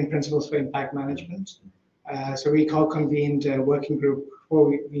Operating Principles for Impact Management. So we convened a working group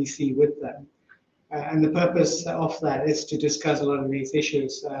for VC with them. And the purpose of that is to discuss a lot of these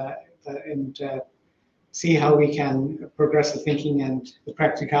issues and see how we can progress the thinking and the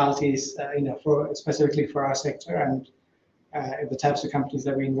practicalities, specifically for our sector and the types of companies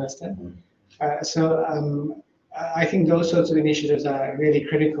that we invest in. So I think those sorts of initiatives are really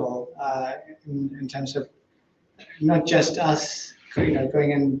critical in terms of not just us,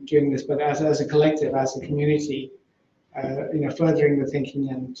 going and doing this, but as a collective, as a community, furthering the thinking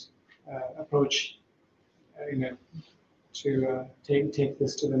and approach, to take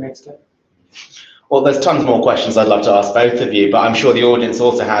this to the next step. Well, there's tons more questions I'd love to ask both of you, but I'm sure the audience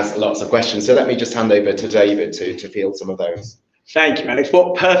also has lots of questions. So let me just hand over to David to field some of those. Thank you, Alex.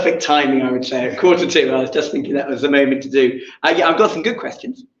 What perfect timing, I would say. At 1:45, I was just thinking that was the moment to do. Yeah, I've got some good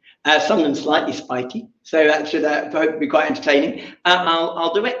questions. Some of them slightly spiky, so that should be quite entertaining.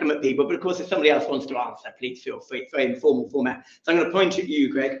 I'll direct them at people, but of course, if somebody else wants to answer, please feel free. It's very informal format. So I'm going to point at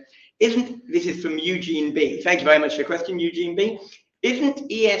you, Greg. This is from Eugene B. Thank you very much for your question, Eugene B. Isn't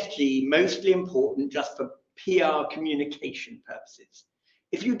ESG mostly important just for PR communication purposes?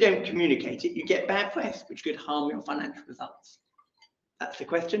 If you don't communicate it, you get bad press, which could harm your financial results. That's the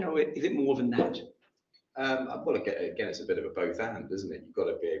question, or is it more than that? Well, again, it's a bit of a both and, isn't it? You've got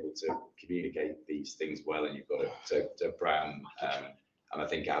to be able to communicate these things well, and you've got to brand. And I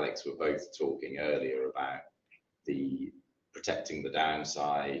think Alex were both talking earlier about the protecting the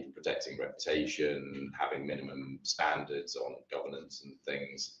downside, protecting reputation, having minimum standards on governance and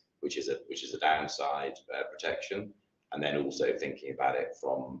things, which is a downside protection, and then also thinking about it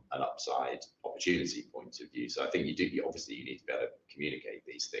from an upside opportunity point of view. So I think obviously you need to be able to communicate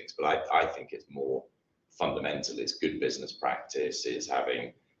these things, but I think it's more fundamental. It's good business practice is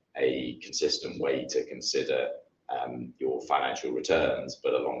having a consistent way to consider your financial returns,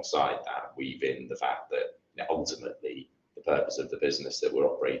 but alongside that, weave in the fact that ultimately the purpose of the business that we're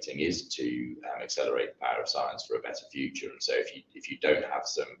operating is to accelerate the power of science for a better future. And so if you don't have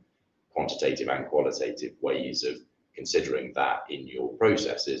some quantitative and qualitative ways of considering that in your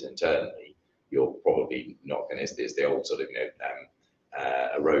processes internally, you're probably not going to. It's the old sort of,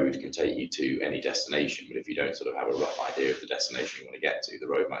 a road can take you to any destination, but if you don't sort of have a rough idea of the destination you want to get to, the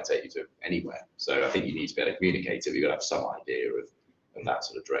road might take you to anywhere. So I think you need to be able to communicate it. You've got to have some idea of that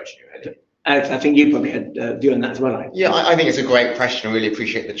sort of direction you're heading. Alex, I think you probably had a view on that as well. Yeah, I think it's a great question. I really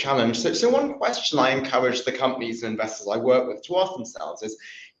appreciate the challenge. So one question I encourage the companies and investors I work with to ask themselves is,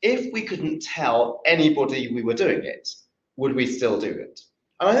 if we couldn't tell anybody we were doing it, would we still do it?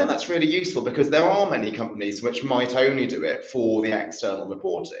 And I think that's really useful, because there are many companies which might only do it for the external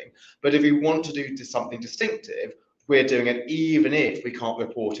reporting. But if we want to do something distinctive, we're doing it even if we can't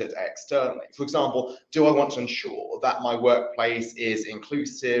report it externally. For example, do I want to ensure that my workplace is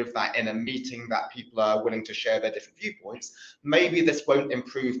inclusive, that in a meeting that people are willing to share their different viewpoints? Maybe this won't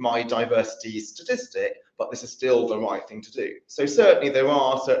improve my diversity statistic, but this is still the right thing to do. So certainly there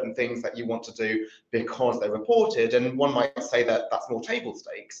are certain things that you want to do because they're reported, and one might say that that's more table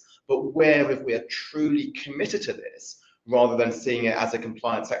stakes, but where if we are truly committed to this, rather than seeing it as a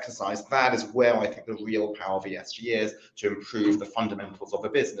compliance exercise, that is where I think the real power of ESG is, to improve the fundamentals of a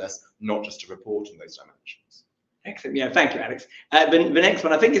business, not just to report on those dimensions. Excellent. Yeah, thank you, Alex. The next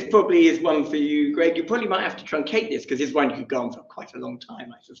one, I think, probably is one for you, Greg. You probably might have to truncate this, because this one could go on for quite a long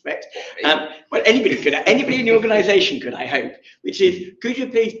time, I suspect. Well, anybody in the organisation could, I hope, which is, could you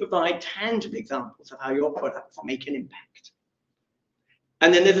please provide tangible examples of how your products make an impact?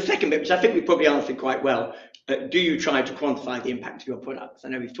 And then there's a second bit, which I think we probably answered quite well. Do you try to quantify the impact of your products? I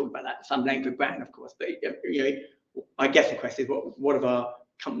know we've talked about that at some length with brand, of course, but I guess the question is, what of our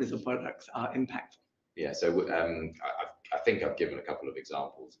companies or products are impactful? Yeah, so I think I've given a couple of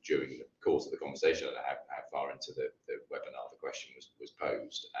examples during the course of the conversation and how far into the webinar the question was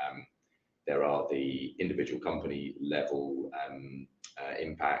posed. There are the individual company level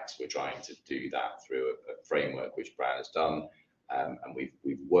impacts. We're trying to do that through a framework which Brand has done. And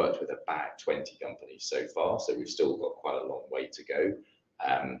we've worked with about 20 companies so far, so we've still got quite a long way to go.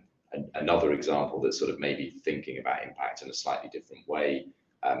 Another example that's sort of maybe thinking about impact in a slightly different way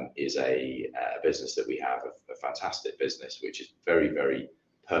is a business that we have, a fantastic business, which is very, very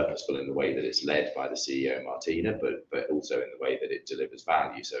purposeful in the way that it's led by the CEO, Martina, but also in the way that it delivers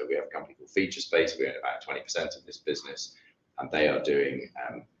value. So we have a company called Featurespace. We own about 20% of this business, and they are doing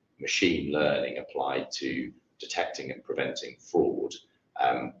machine learning applied to detecting and preventing fraud,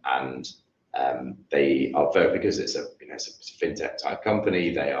 and they are very, because it's a fintech type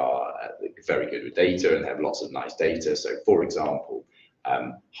company, they are very good with data and have lots of nice data. So for example,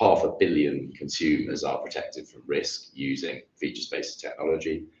 500 million consumers are protected from risk using Featurespace's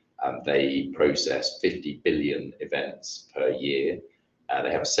technology. They process 50 billion events per year.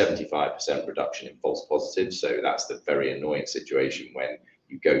 They have a 75% reduction in false positives. So that's the very annoying situation when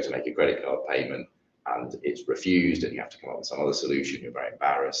you go to make a credit card payment and it's refused and you have to come up with some other solution. You're very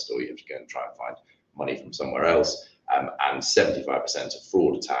embarrassed, or you have to go and try and find money from somewhere else. And 75% of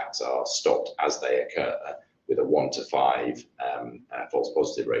fraud attacks are stopped as they occur with a 1 to 5 false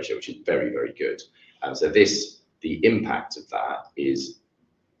positive ratio, which is very, very good. And so the impact of that is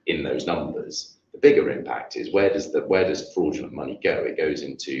in those numbers. The bigger impact is where does fraudulent money go? It goes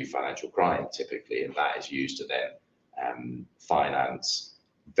into financial crime typically, and that is used to then finance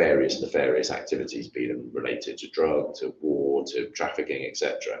various nefarious activities, be them related to drug, to war, to trafficking,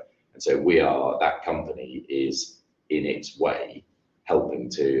 etc. And so that company is in its way helping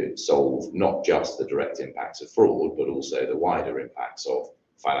to solve not just the direct impacts of fraud, but also the wider impacts of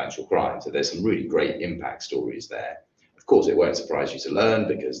financial crime. So there's some really great impact stories there. Of course, it won't surprise you to learn,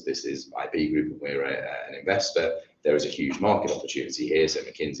 because this is IP Group and we're an investor, there is a huge market opportunity here. So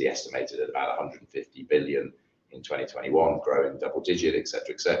McKinsey estimated at about 150 billion in 2021, growing double digit,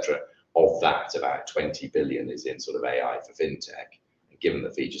 etc. Of that, about 20 billion is in sort of AI for fintech. And given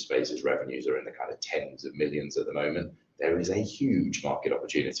that Featurespace's revenues are in the kind of tens of millions at the moment, there is a huge market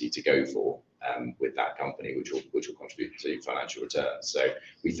opportunity to go for with that company, which will contribute to financial returns. So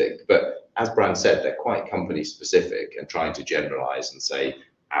we think, but as Bran said, they're quite company specific, and trying to generalize and say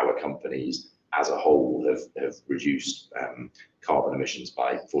our companies as a whole have reduced carbon emissions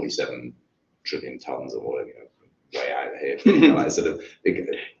by 47 trillion tons or whatever, way out of here. Like sort of,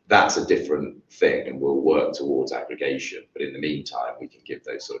 that's a different thing, and we'll work towards aggregation. But in the meantime, we can give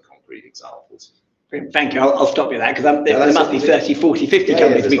those sort of concrete examples. Thank you. I'll stop you there, because there must be 30, 40, 50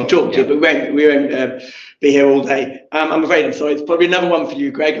 companies we can talk to, but we won't be here all day. I'm afraid, I'm sorry. It's probably another one for you,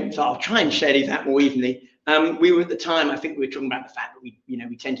 Greg. So I'll try and share these out more evenly. We were at the time, I think we were talking about the fact that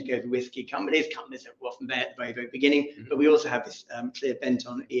we tend to go for risky companies that were often there at the very, very beginning, but we also have this clear bent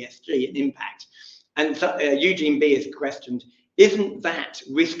on ESG and impact. And so, Eugene B has questioned, isn't that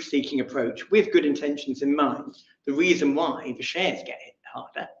risk-seeking approach with good intentions in mind the reason why the shares get hit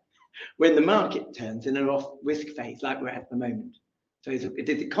harder when the market turns in an off-risk phase like we're at the moment? So does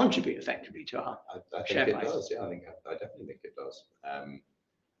it contribute effectively to our share price? It does, yeah. I definitely think it does.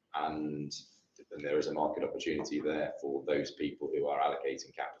 And there is a market opportunity there for those people who are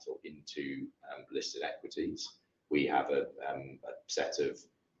allocating capital into listed equities. We have a set of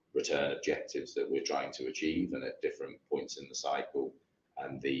return objectives that we're trying to achieve, and at different points in the cycle,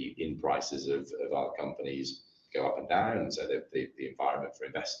 and the in prices of our companies go up and down, and so the environment for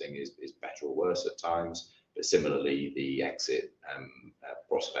investing is better or worse at times. But similarly, the exit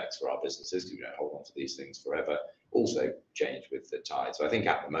prospects for our businesses, because we don't hold on to these things forever, also change with the tide. So I think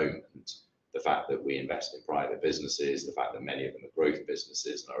at the moment, the fact that we invest in private businesses, the fact that many of them are growth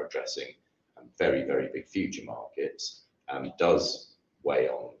businesses and are addressing very, very big future markets, does weigh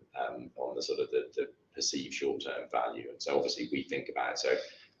on the sort of the perceived short-term value. And so obviously we think about,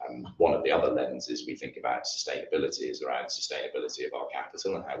 one of the other lenses we think about sustainability is around sustainability of our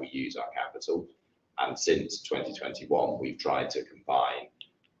capital and how we use our capital. And since 2021, we've tried to combine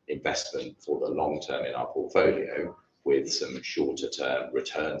investment for the long term in our portfolio with some shorter term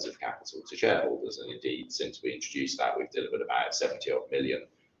returns of capital to shareholders. And indeed, since we introduced that, we've delivered about 70 odd million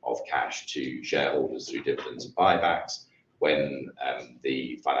of cash to shareholders through dividends and buybacks. When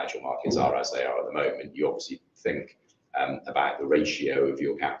the financial markets are as they are at the moment, you obviously think about the ratio of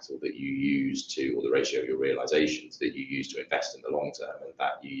your capital that you use to, or the ratio of your realizations that you use to invest in the long term, and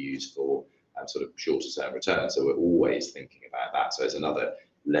that you use for sort of shorter term returns. So we're always thinking about that. So it's another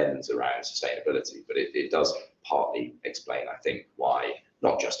lens around sustainability, but it does partly explain, I think, why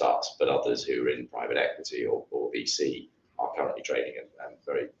not just us, but others who are in private equity or VC are currently trading at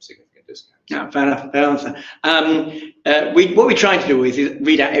very significant discounts. Yeah, fair enough. Fair answer. What we try to do is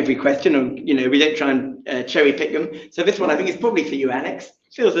read out every question, and we don't try and cherry pick them. So this one I think is probably for you, Alex.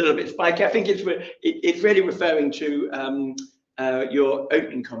 Feels a little bit spiky. I think it's really referring to your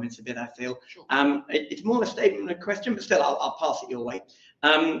opening comments a bit, I feel. Sure. It's more a statement than a question, but still I'll pass it your way.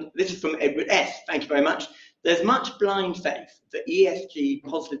 This is from Edward S. Thank you very much. There's much blind faith that ESG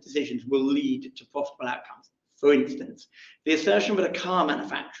positive decisions will lead to profitable outcomes. For instance, the assertion that a car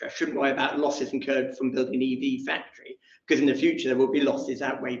manufacturer shouldn't worry about losses incurred from building an EV factory, because in the future there will be losses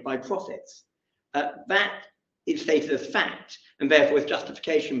outweighed by profits. That is stated as fact, and therefore is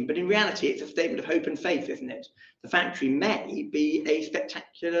justification. But in reality, it's a statement of hope and faith, isn't it? The factory may be a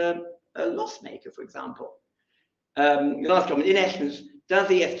spectacular loss maker, for example. The last comment, in essence, does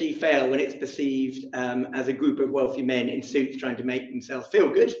ESG fail when it's perceived as a group of wealthy men in suits trying to make themselves feel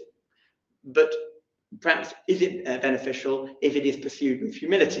good? But perhaps is it beneficial if it is pursued with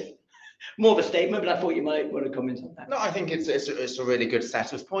humility? More of a statement, but I thought you might want to comment on that. No, I think it's a really good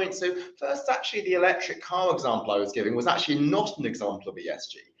set of points. So first, actually, the electric car example I was giving was actually not an example of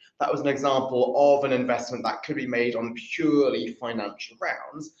ESG. that was an example of an investment that could be made on purely financial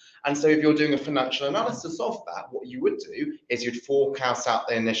grounds. And so if you're doing a financial analysis of that, what you would do is you'd forecast out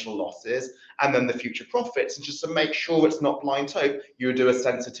the initial losses and then the future profits. And just to make sure it's not blind hope, you would do a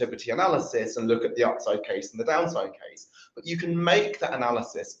sensitivity analysis and look at the upside case and the downside case. But you can make that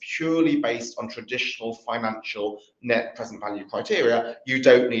analysis purely based on traditional financial net present value criteria. You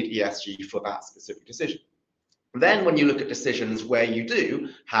don't need ESG for that specific decision. Then when you look at decisions where you do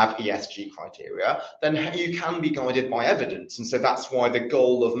have ESG criteria, then you can be guided by evidence. And so that's why the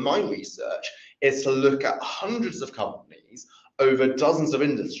goal of my research is to look at hundreds of companies over dozens of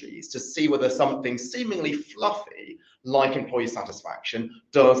industries to see whether something seemingly fluffy like employee satisfaction,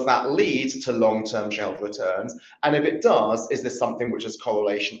 does that lead to long-term shareholder returns? And if it does, is this something which is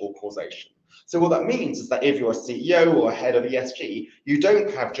correlation or causation? So what that means is that if you're a CEO or a head of ESG, you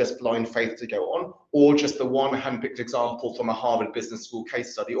don't have just blind faith to go on, or just the one handpicked example from a Harvard Business School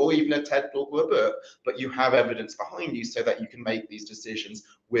case study, or even a TED talk or a book, but you have evidence behind you so that you can make these decisions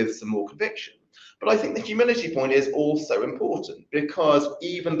with some more conviction. But I think the humility point is also important, because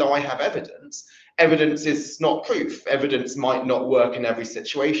even though I have evidence, evidence is not proof. Evidence might not work in every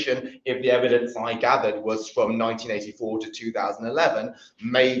situation. If the evidence I gathered was from 1984 to 2011,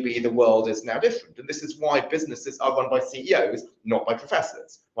 maybe the world is now different. And this is why businesses are run by CEOs, not by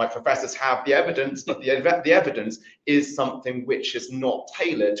professors. Right? Professors have the evidence, but the evidence is something which is not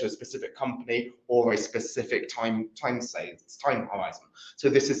tailored to a specific company or a specific time horizon. So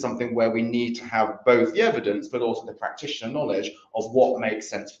this is something where we need to have both the evidence, but also the practitioner knowledge of what makes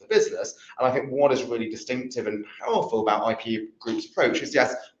sense for the business. And I think what is really distinctive and powerful about IP Group's approach is,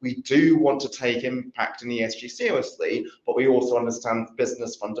 yes, we do want to take impact in ESG seriously, but we also understand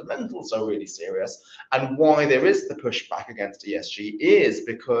business fundamentals are really serious. And why there is the pushback against ESG is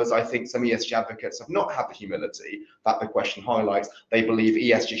because I think some ESG advocates have not had the humility that the question highlights. They believe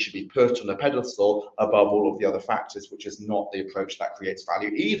ESG should be put on a pedestal above all of the other factors, which is not the approach that creates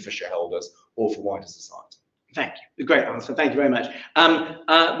value either for shareholders or for wider society. Thank you. Great answer. Thank you very much.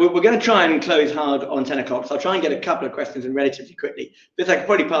 We're going to try and close hard on 10 o'clock, so I'll try and get a couple of questions in relatively quickly. This I could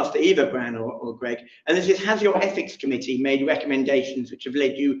probably pass to either Bran or Greg. And this is, has your ethics committee made recommendations which have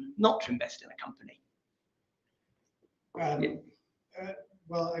led you not to invest in a company?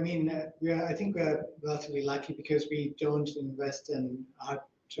 Well, I mean, I think we're relatively lucky because we don't invest in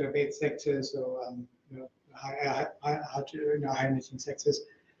hard-to-abate sectors or high-emitting sectors,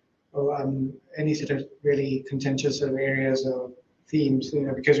 or any sort of really contentious sort of areas or themes.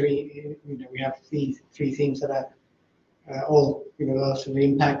 Because we have three themes that are all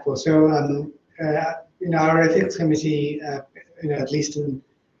relatively impactful. So our ethics committee, at least in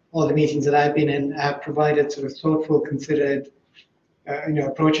all the meetings that I've been in, have provided sort of thoughtful, considered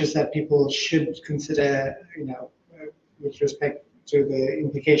approaches that people should consider, with respect to the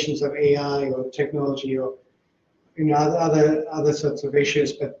implications of AI or technology or other sorts of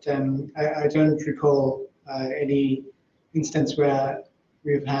issues. But I don't recall any instance where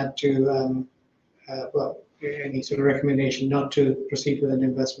we've had to any sort of recommendation not to proceed with an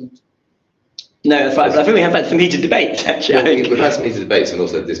investment. No, that's right. I think we have had some heated debates, actually. We've had some heated debates, and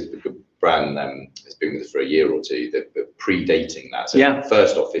also this Bran has been with us for a year or two, that predating that. So yeah.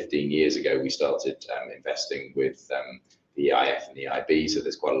 First off, 15 years ago, we started investing with the EIF and the EIB, so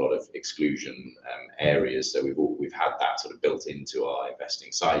there's quite a lot of exclusion areas. So we've had that sort of built into our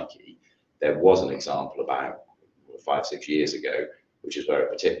investing psyche. There was an example about 5-6 years ago, which is where a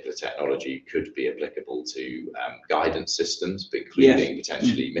particular technology could be applicable to guidance systems, including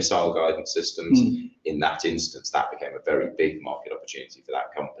potentially missile guidance systems. In that instance, that became a very big market opportunity for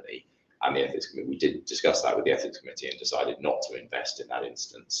that company. And the ethics committee, we did discuss that with the ethics committee and decided not to invest in that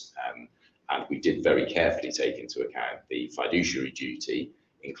instance. And we did very carefully take into account the fiduciary duty,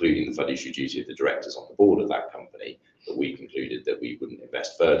 including the fiduciary duty of the directors on the board of that company. But we concluded that we wouldn't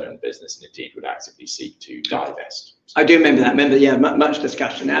invest further in the business and indeed would actively seek to divest. I do remember that. Yeah, much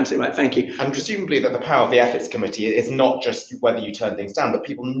discussion. Absolutely right. Thank you. And presumably that the power of the ethics committee is not just whether you turn things down, but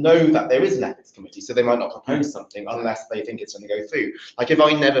people know that there is an ethics committee, so they might not propose something unless they think it's going to go through. Like if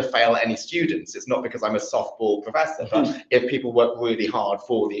I never fail any students, it's not because I'm a softball professor, but if people work really hard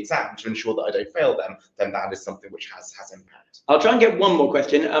for the exam to ensure that I don't fail them, then that is something which has impact. I'll try and get one more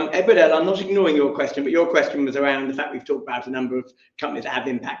question. Edward, I'm not ignoring your question, but your question was around the fact we've talked about a number of companies that have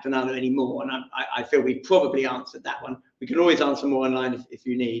impact and are there any more, and I feel we probably answered that one. We can always answer more online if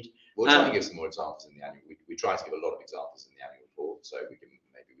you need. We'll try and give some more examples in the annual. We try to give a lot of examples in the annual report, so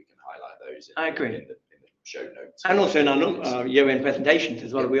maybe we can highlight those. I agree. In the show notes. And also in our year-end presentations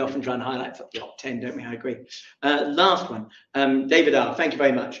as well. We often try and highlight the top 10, don't we? I agree. Last one, David R. Thank you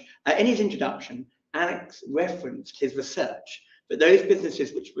very much. In his introduction, Alex referenced his research but those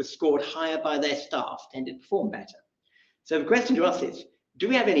businesses which were scored higher by their staff tended to perform better. So the question to us is, do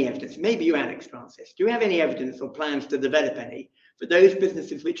we have any evidence, maybe you, Alex, can answer this, do we have any evidence or plans to develop any for those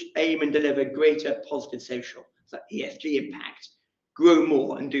businesses which aim and deliver greater positive social, so ESG impact, grow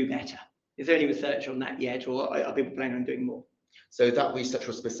more and do better? Is there any research on that yet, or are people planning on doing more? So that research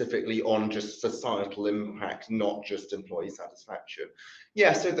was specifically on just societal impact, not just employee satisfaction.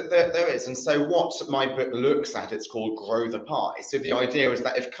 Yeah, so there is. And so what my book looks at, it's called Grow the Pie. So the idea is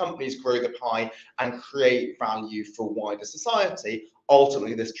that if companies grow the pie and create value for wider society,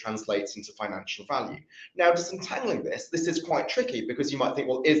 ultimately this translates into financial value. Now, disentangling this is quite tricky, because you might think,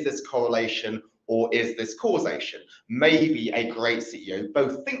 well, is this correlation or is this causation? Maybe a great CEO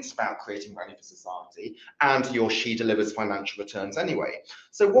both thinks about creating value for society and he or she delivers financial returns anyway.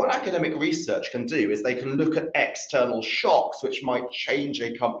 So what academic research can do is they can look at external shocks which might change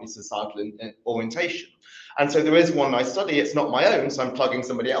a company's societal orientation. And so there is one nice study, it's not my own, so I'm plugging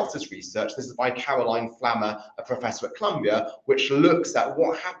somebody else's research. This is by Caroline Flammer, a professor at Columbia, which looks at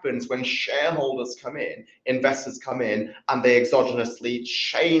what happens when shareholders come in, investors come in, and they exogenously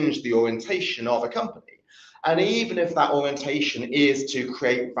change the orientation of a company. And even if that orientation is to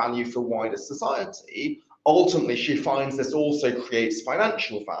create value for wider society, ultimately she finds this also creates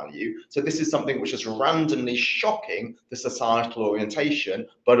financial value. So this is something which is randomly shocking the societal orientation,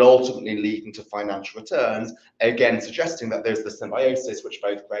 but ultimately leading to financial returns, again suggesting that there's the symbiosis which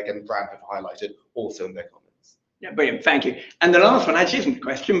both Greg and Grant have highlighted also in their comments. Yeah, brilliant, thank you. And the last one actually isn't a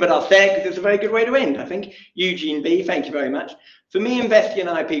question, but I'll say it because it's a very good way to end, I think. Eugene B, thank you very much. For me, investing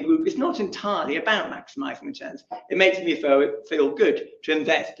in IP Group is not entirely about maximising returns. It makes me feel good to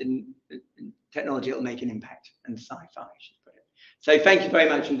invest in technology that will make an impact, and sci-fi. So thank you very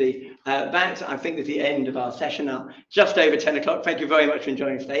much indeed. That, I think, is the end of our session now, just over 10 o'clock. Thank you very much for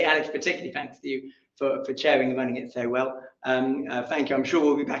joining us today. Alex, particularly thanks to you for chairing and running it so well. Thank you. I'm sure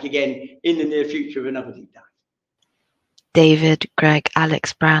we'll be back again in the near future with another deep dive. David, Greg,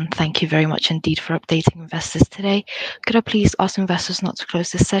 Alex, Bran, thank you very much indeed for updating investors today. Could I please ask investors not to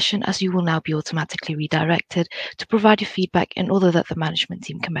close this session, as you will now be automatically redirected to provide your feedback in order that the management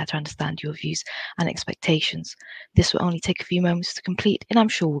team can better understand your views and expectations. This will only take a few moments to complete, and I'm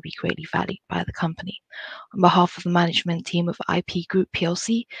sure will be greatly valued by the company. On behalf of the management team of IP Group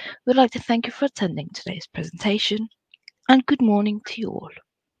PLC, we'd like to thank you for attending today's presentation, and good morning to you all.